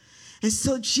 And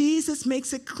so Jesus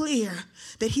makes it clear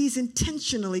that he's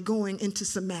intentionally going into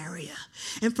Samaria.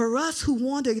 And for us who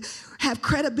want to have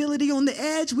credibility on the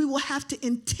edge, we will have to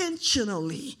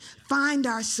intentionally find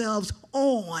ourselves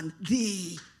on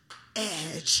the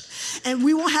edge. And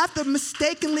we won't have to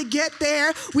mistakenly get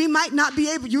there. We might not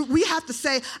be able, we have to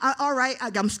say, all right,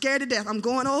 I'm scared to death. I'm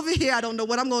going over here. I don't know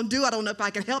what I'm going to do. I don't know if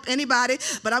I can help anybody,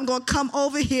 but I'm going to come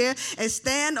over here and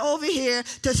stand over here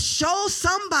to show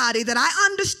somebody that I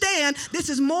understand this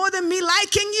is more than me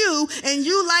liking you and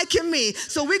you liking me.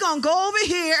 So we're going to go over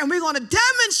here and we're going to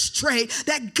demonstrate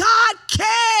that God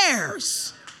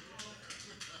cares.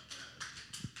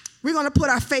 We're going to put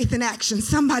our faith in action.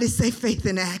 Somebody say faith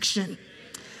in action.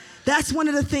 That's one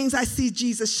of the things I see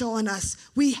Jesus showing us.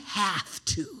 We have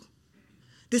to.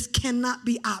 This cannot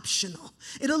be optional.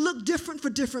 It'll look different for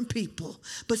different people,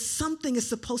 but something is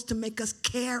supposed to make us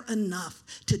care enough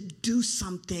to do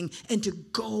something and to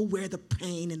go where the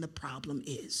pain and the problem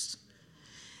is.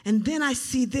 And then I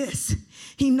see this.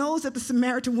 He knows that the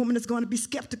Samaritan woman is going to be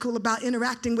skeptical about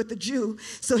interacting with the Jew,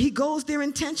 so he goes there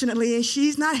intentionally, and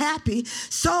she's not happy.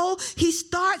 So he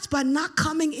starts by not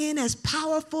coming in as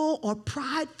powerful or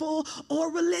prideful or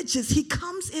religious. He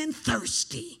comes in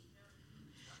thirsty.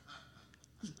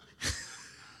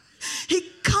 He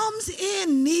comes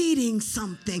in needing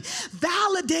something,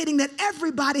 validating that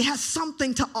everybody has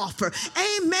something to offer.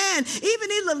 Amen. Even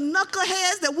these little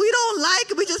knuckleheads that we don't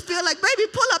like, we just feel like, baby,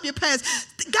 pull up your pants,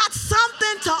 got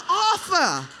something to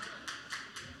offer.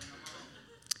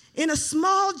 In a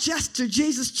small gesture,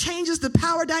 Jesus changes the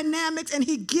power dynamics, and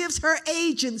he gives her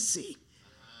agency.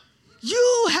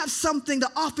 You have something to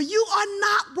offer. You are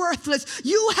not worthless.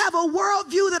 You have a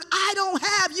worldview that I don't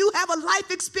have. You have a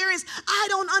life experience I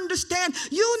don't understand.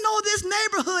 You know this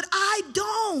neighborhood. I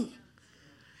don't.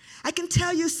 I can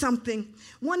tell you something.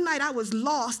 One night I was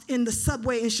lost in the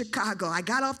subway in Chicago. I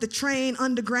got off the train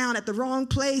underground at the wrong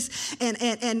place, and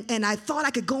I thought I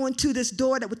could go into this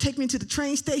door that would take me to the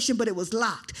train station, but it was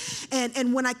locked.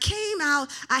 And when I came out,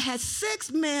 I had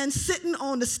 6 men sitting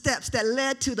on the steps that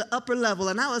led to the upper level,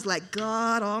 and I was like,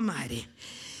 God Almighty.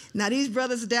 Now, these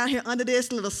brothers are down here under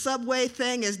this little subway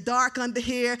thing. It's dark under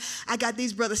here. I got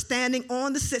these brothers standing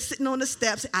on sitting on the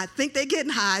steps. I think they're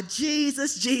getting high.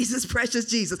 Jesus, Jesus, precious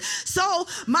Jesus. So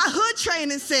my hood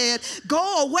training said,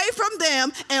 go away from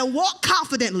them and walk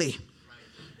confidently.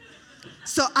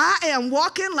 So I am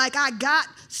walking like I got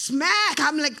smack.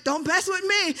 I'm like, don't mess with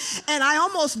me. And I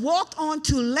almost walked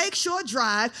onto Lakeshore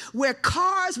Drive where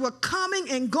cars were coming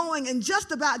and going and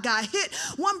just about got hit.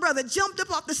 One brother jumped up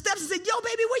off the steps and said, yo,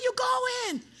 baby, where you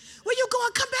going? Where you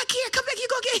going? Come back here. Come back. You're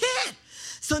going to get hit.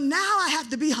 So now I have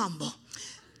to be humble.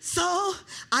 So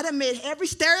I done made every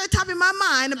stereotype in my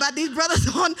mind about these brothers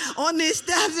on these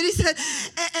steps. And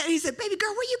he said, baby girl,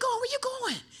 where you going? Where you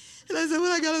going? And I said,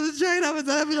 when I got on the train, I was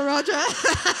having the wrong train.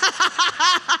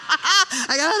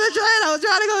 I got on the train, I was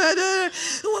trying to go.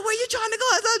 Where you trying to go?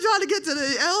 I said, I'm trying to get to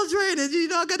the L train,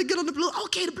 and I got to get on the blue.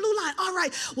 Okay, the blue line. All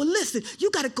right. Well, listen,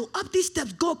 you got to go up these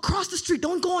steps, go across the street.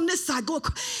 Don't go on this side. Go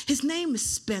across. His name is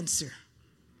Spencer.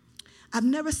 I've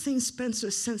never seen Spencer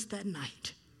since that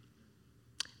night.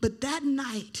 But that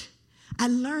night, I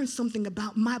learned something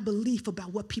about my belief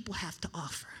about what people have to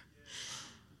offer.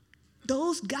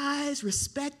 Those guys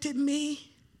respected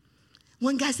me.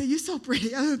 One guy said, you're so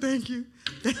pretty. I said, thank you.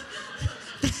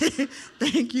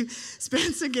 Thank you.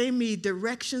 Spencer gave me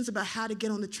directions about how to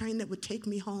get on the train that would take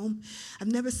me home. I've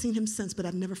never seen him since, but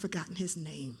I've never forgotten his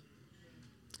name.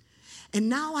 And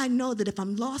now I know that if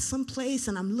I'm lost someplace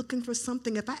and I'm looking for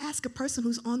something, if I ask a person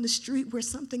who's on the street where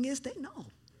something is, they know.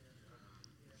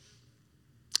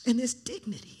 And there's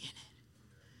dignity in it.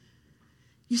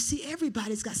 You see,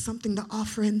 everybody's got something to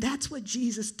offer, and that's what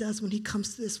Jesus does when he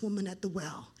comes to this woman at the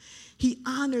well. He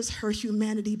honors her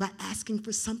humanity by asking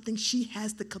for something she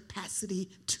has the capacity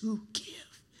to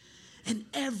give. And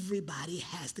everybody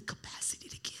has the capacity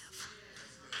to give.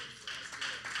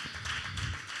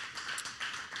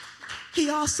 He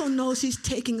also knows he's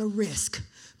taking a risk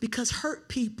because hurt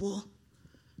people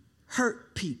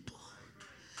hurt people.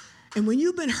 And when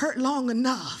you've been hurt long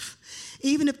enough,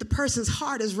 even if the person's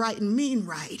heart is right and mean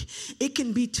right, it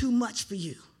can be too much for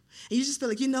you. And you just feel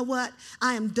like, you know what?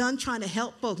 I am done trying to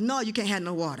help folks. No, you can't have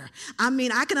no water. I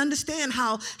mean, I can understand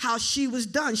how she was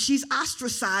done. She's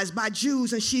ostracized by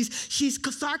Jews, and she's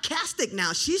sarcastic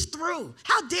now. She's through.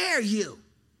 How dare you?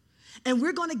 And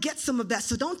we're going to get some of that.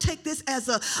 So don't take this as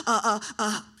a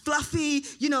fluffy,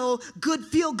 good,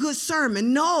 feel-good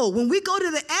sermon. No, when we go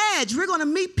to the edge, we're going to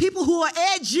meet people who are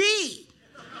edgy.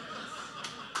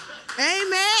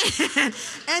 Amen.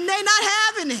 And they're not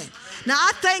having it. Now,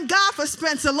 I thank God for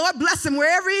Spencer. Lord bless him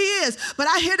wherever he is. But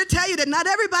I'm here to tell you that not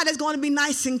everybody's going to be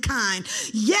nice and kind.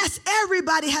 Yes,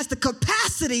 everybody has the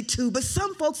capacity to, but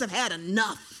some folks have had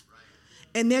enough.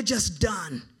 And they're just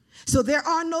done. So there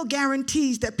are no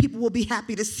guarantees that people will be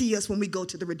happy to see us when we go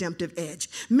to the redemptive edge.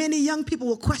 Many young people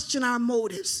will question our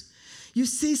motives. You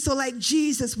see, so like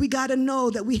Jesus, we got to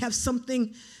know that we have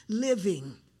something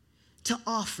living to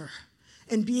offer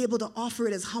and be able to offer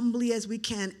it as humbly as we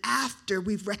can after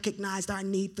we've recognized our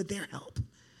need for their help.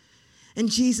 And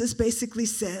Jesus basically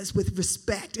says, with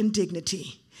respect and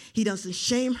dignity, he doesn't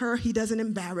shame her, he doesn't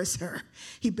embarrass her.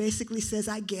 He basically says,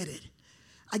 I get it.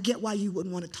 I get why you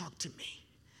wouldn't want to talk to me.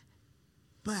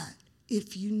 But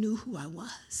if you knew who I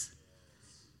was,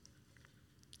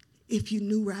 if you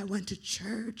knew where I went to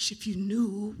church, if you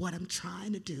knew what I'm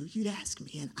trying to do, you'd ask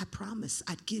me, and I promise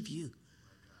I'd give you.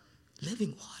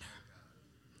 living water.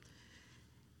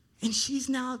 And she's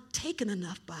now taken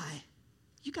enough by,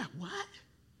 you got what?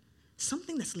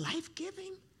 Something that's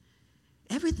life-giving?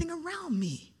 Everything around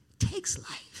me takes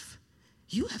life.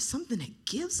 You have something that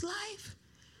gives life?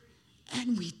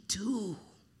 And we do.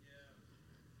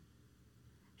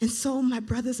 And so, my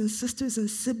brothers and sisters and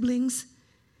siblings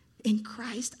in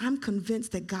Christ, I'm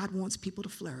convinced that God wants people to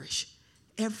flourish.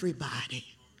 Everybody.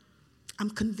 I'm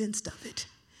convinced of it.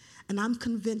 And I'm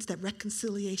convinced that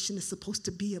reconciliation is supposed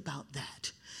to be about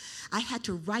that. I had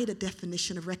to write a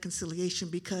definition of reconciliation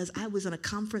because I was in a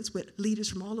conference with leaders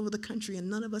from all over the country, and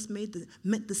none of us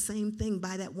meant the same thing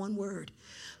by that one word.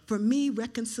 For me,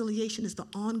 reconciliation is the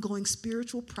ongoing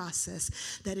spiritual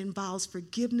process that involves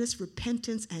forgiveness,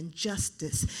 repentance, and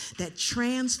justice that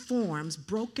transforms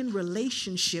broken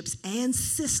relationships and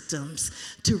systems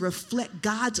to reflect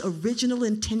God's original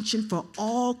intention for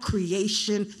all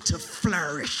creation to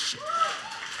flourish.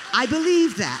 I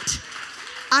believe that.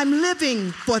 I'm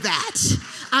living for that.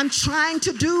 I'm trying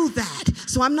to do that.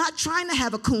 So I'm not trying to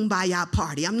have a kumbaya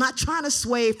party. I'm not trying to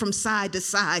sway from side to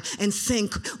side and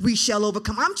sing, "We shall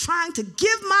overcome." I'm trying to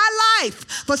give my life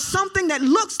for something that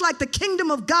looks like the kingdom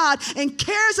of God and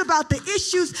cares about the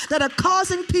issues that are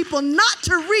causing people not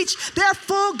to reach their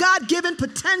full God-given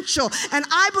potential. And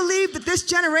I believe that this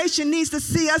generation needs to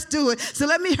see us do it. So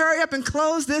let me hurry up and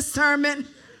close this sermon.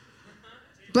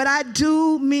 But I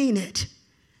do mean it.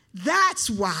 That's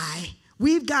why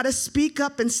we've got to speak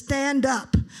up and stand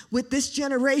up with this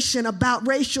generation about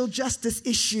racial justice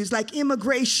issues like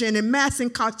immigration and mass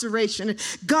incarceration, and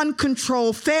gun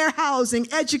control, fair housing,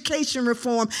 education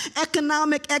reform,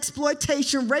 economic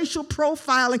exploitation, racial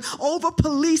profiling,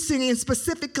 over-policing in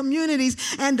specific communities,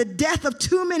 and the death of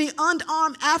too many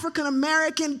unarmed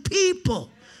African-American people.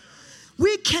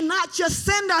 We cannot just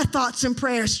send our thoughts and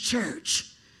prayers, church.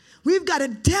 We've got to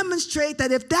demonstrate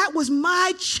that if that was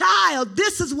my child,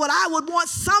 this is what I would want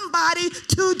somebody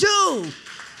to do.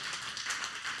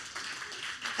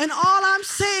 And all I'm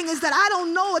saying is that I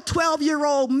don't know a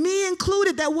 12-year-old, me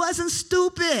included, that wasn't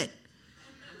stupid.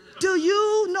 Do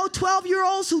you know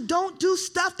 12-year-olds who don't do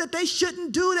stuff that they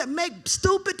shouldn't do, that make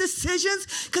stupid decisions?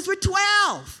 Because we're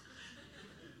 12.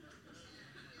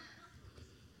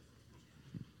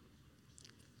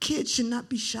 Kids should not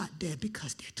be shot dead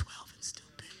because they're 12 and stupid.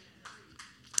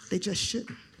 They just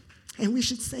shouldn't. And we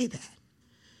should say that.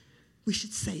 We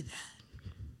should say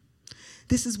that.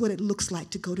 This is what it looks like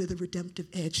to go to the Redemptive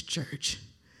Edge Church,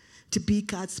 to be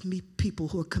God's people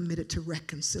who are committed to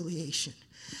reconciliation.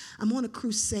 I'm on a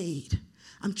crusade.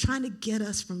 I'm trying to get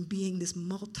us from being this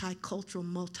multicultural,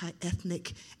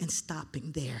 multi-ethnic, and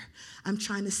stopping there. I'm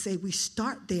trying to say we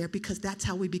start there because that's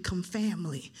how we become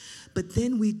family. But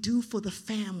then we do for the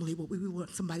family what we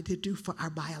want somebody to do for our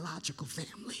biological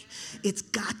family. It's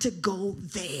got to go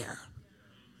there.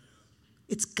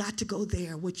 It's got to go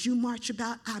there. What you march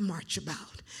about, I march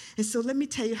about. And so let me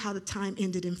tell you how the time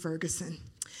ended in Ferguson.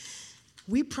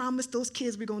 We promised those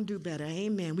kids we're going to do better.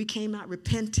 Amen. We came out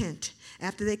repentant.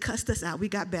 After they cussed us out, we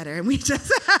got better. And we're so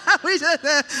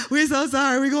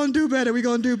sorry. We're going to do better. We're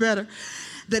going to do better.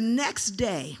 The next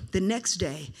day,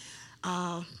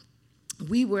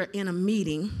 we were in a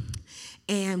meeting,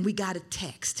 and we got a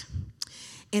text.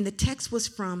 And the text was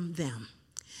from them.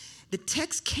 The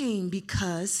text came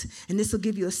because, and this will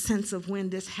give you a sense of when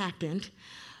this happened,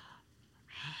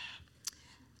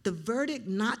 the verdict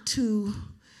not to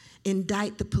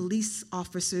indict the police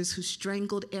officers who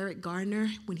strangled Eric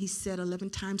Garner when he said 11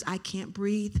 times, "I can't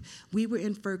breathe." We were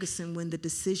in Ferguson when the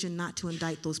decision not to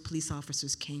indict those police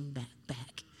officers came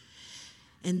back.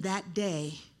 And that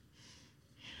day,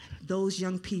 those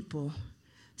young people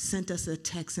sent us a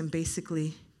text and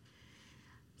basically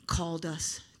called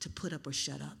us to put up or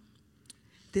shut up.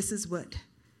 This is what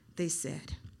they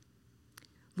said.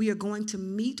 "We are going to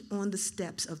meet on the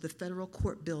steps of the federal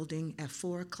court building at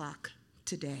 4 o'clock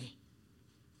today.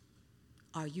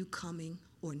 Are you coming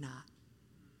or not?"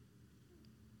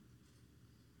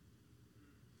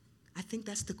 I think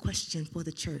that's the question for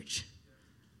the church.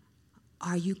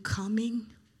 Are you coming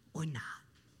or not?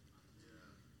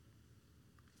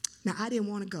 Now, I didn't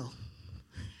want to go.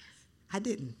 I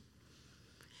didn't.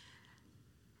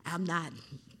 I'm not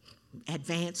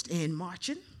advanced in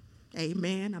marching.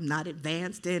 Amen. I'm not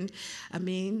advanced in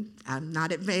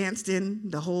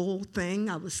the whole thing.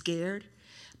 I was scared.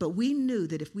 But we knew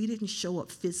that if we didn't show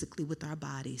up physically with our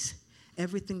bodies,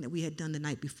 everything that we had done the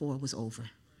night before was over.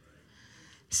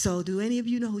 So do any of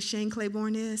you know who Shane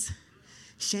Claiborne is?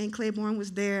 Shane Claiborne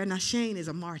was there. Now, Shane is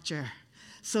a marcher.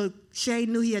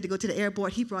 Shane knew he had to go to the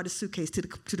airport. He brought his suitcase to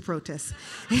the protest.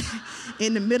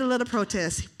 In the middle of the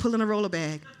protest, pulling a roller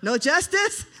bag. No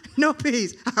justice, no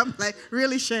peace. I'm like,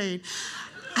 really, Shane?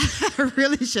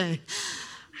 Really, Shane?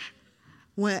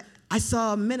 When I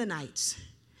saw Mennonites,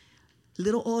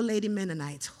 little old lady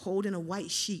Mennonites holding a white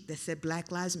sheet that said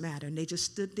Black Lives Matter, and they just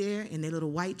stood there in their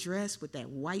little white dress with that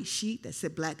white sheet that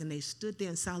said black, and they stood there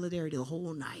in solidarity the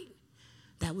whole night.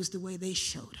 That was the way they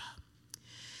showed up.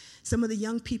 Some of the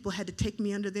young people had to take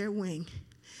me under their wing.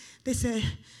 They said,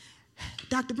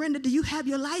 Dr. Brenda, do you have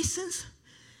your license?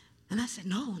 And I said,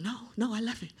 no, I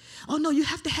left it. Oh, no, you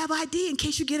have to have ID in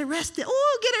case you get arrested.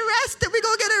 Oh, get arrested. We're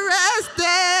going to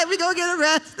get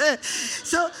arrested.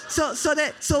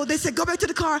 So they said, go back to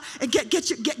the car and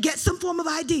get some form of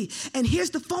ID. And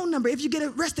here's the phone number. If you get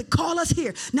arrested, call us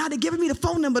here. Now they're giving me the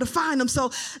phone number to find them. So,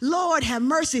 Lord have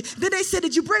mercy. Then they said,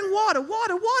 did you bring water?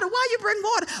 Water. Why you bring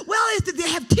water? Well, they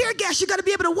have tear gas. You got to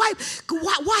be able to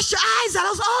wash your eyes out.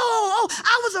 I was,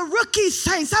 I was a rookie,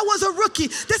 saints. I was a rookie.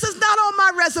 This is not on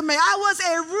my resume. I was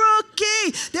a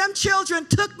rookie. Them children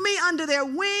took me under their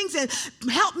wings and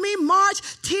helped me march.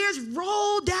 Tears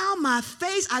rolled down my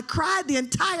face. I cried the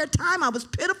entire time. I was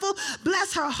pitiful.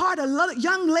 Bless her heart, a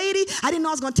young lady. I didn't know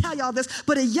I was going to tell y'all this,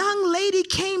 but a young lady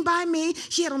came by me.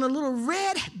 She had on a little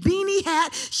red beanie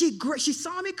hat. She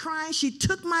saw me crying. She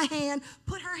took my hand,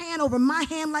 put her hand over my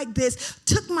hand like this,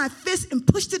 took my fist and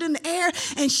pushed it in the air,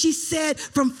 and she said,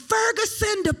 from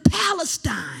Ferguson to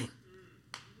Palestine.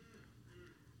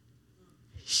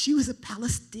 She was a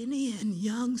Palestinian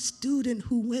young student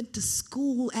who went to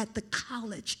school at the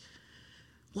college,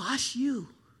 Wash U.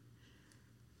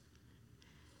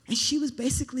 And she was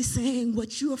basically saying,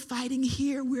 what you are fighting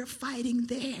here, we're fighting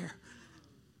there.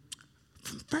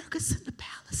 From Ferguson to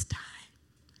Palestine.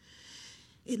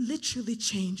 It literally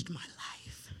changed my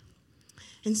life.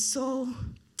 And so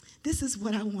this is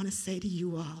what I want to say to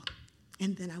you all,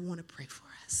 and then I want to pray for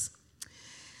us.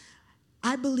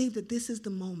 I believe that this is the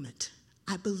moment.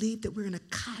 I believe that we're in a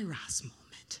kairos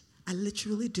moment. I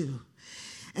literally do.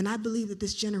 And I believe that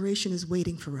this generation is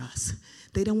waiting for us.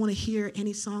 They don't want to hear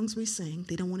any songs we sing.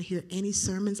 They don't want to hear any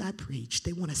sermons I preach.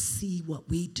 They want to see what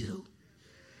we do.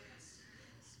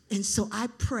 And so I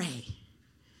pray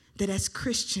that as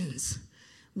Christians,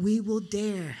 we will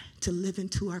dare to live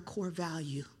into our core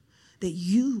value, that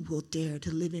you will dare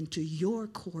to live into your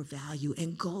core value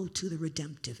and go to the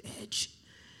redemptive edge.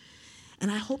 And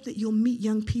I hope that you'll meet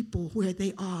young people where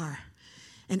they are.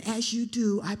 And as you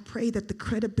do, I pray that the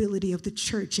credibility of the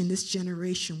church in this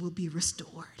generation will be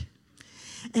restored.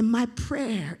 And my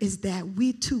prayer is that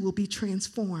we too will be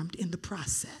transformed in the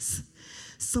process.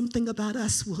 Something about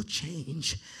us will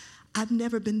change. I've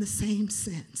never been the same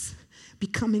since.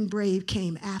 Becoming brave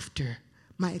came after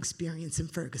my experience in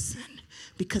Ferguson,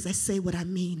 because I say what I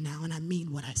mean now, and I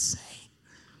mean what I say.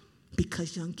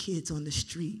 Because young kids on the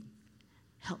street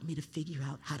help me to figure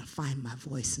out how to find my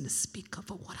voice and to speak up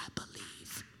for what I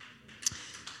believe.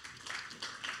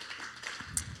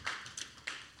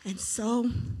 And so,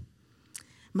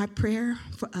 my prayer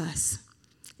for us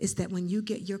is that when you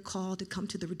get your call to come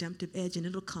to the redemptive edge, and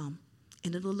it'll come,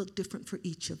 and it'll look different for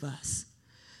each of us.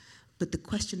 But the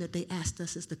question that they asked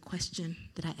us is the question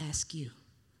that I ask you.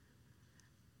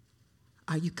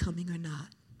 Are you coming or not?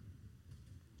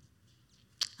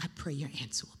 I pray your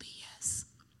answer will be yes.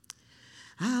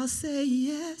 I'll say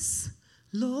yes,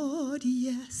 Lord,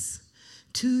 yes,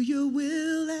 to your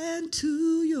will and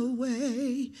to your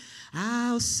way.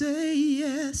 I'll say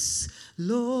yes,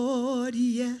 Lord,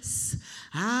 yes.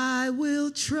 I will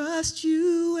trust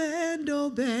you and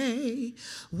obey.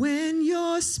 When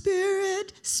your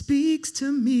spirit speaks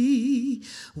to me,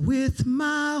 with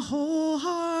my whole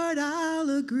heart I'll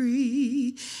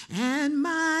agree, and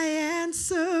my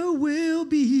answer will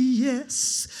be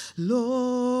yes,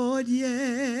 Lord,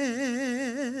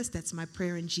 yes. That's my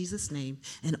prayer in Jesus' name,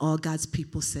 and all God's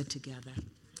people said together.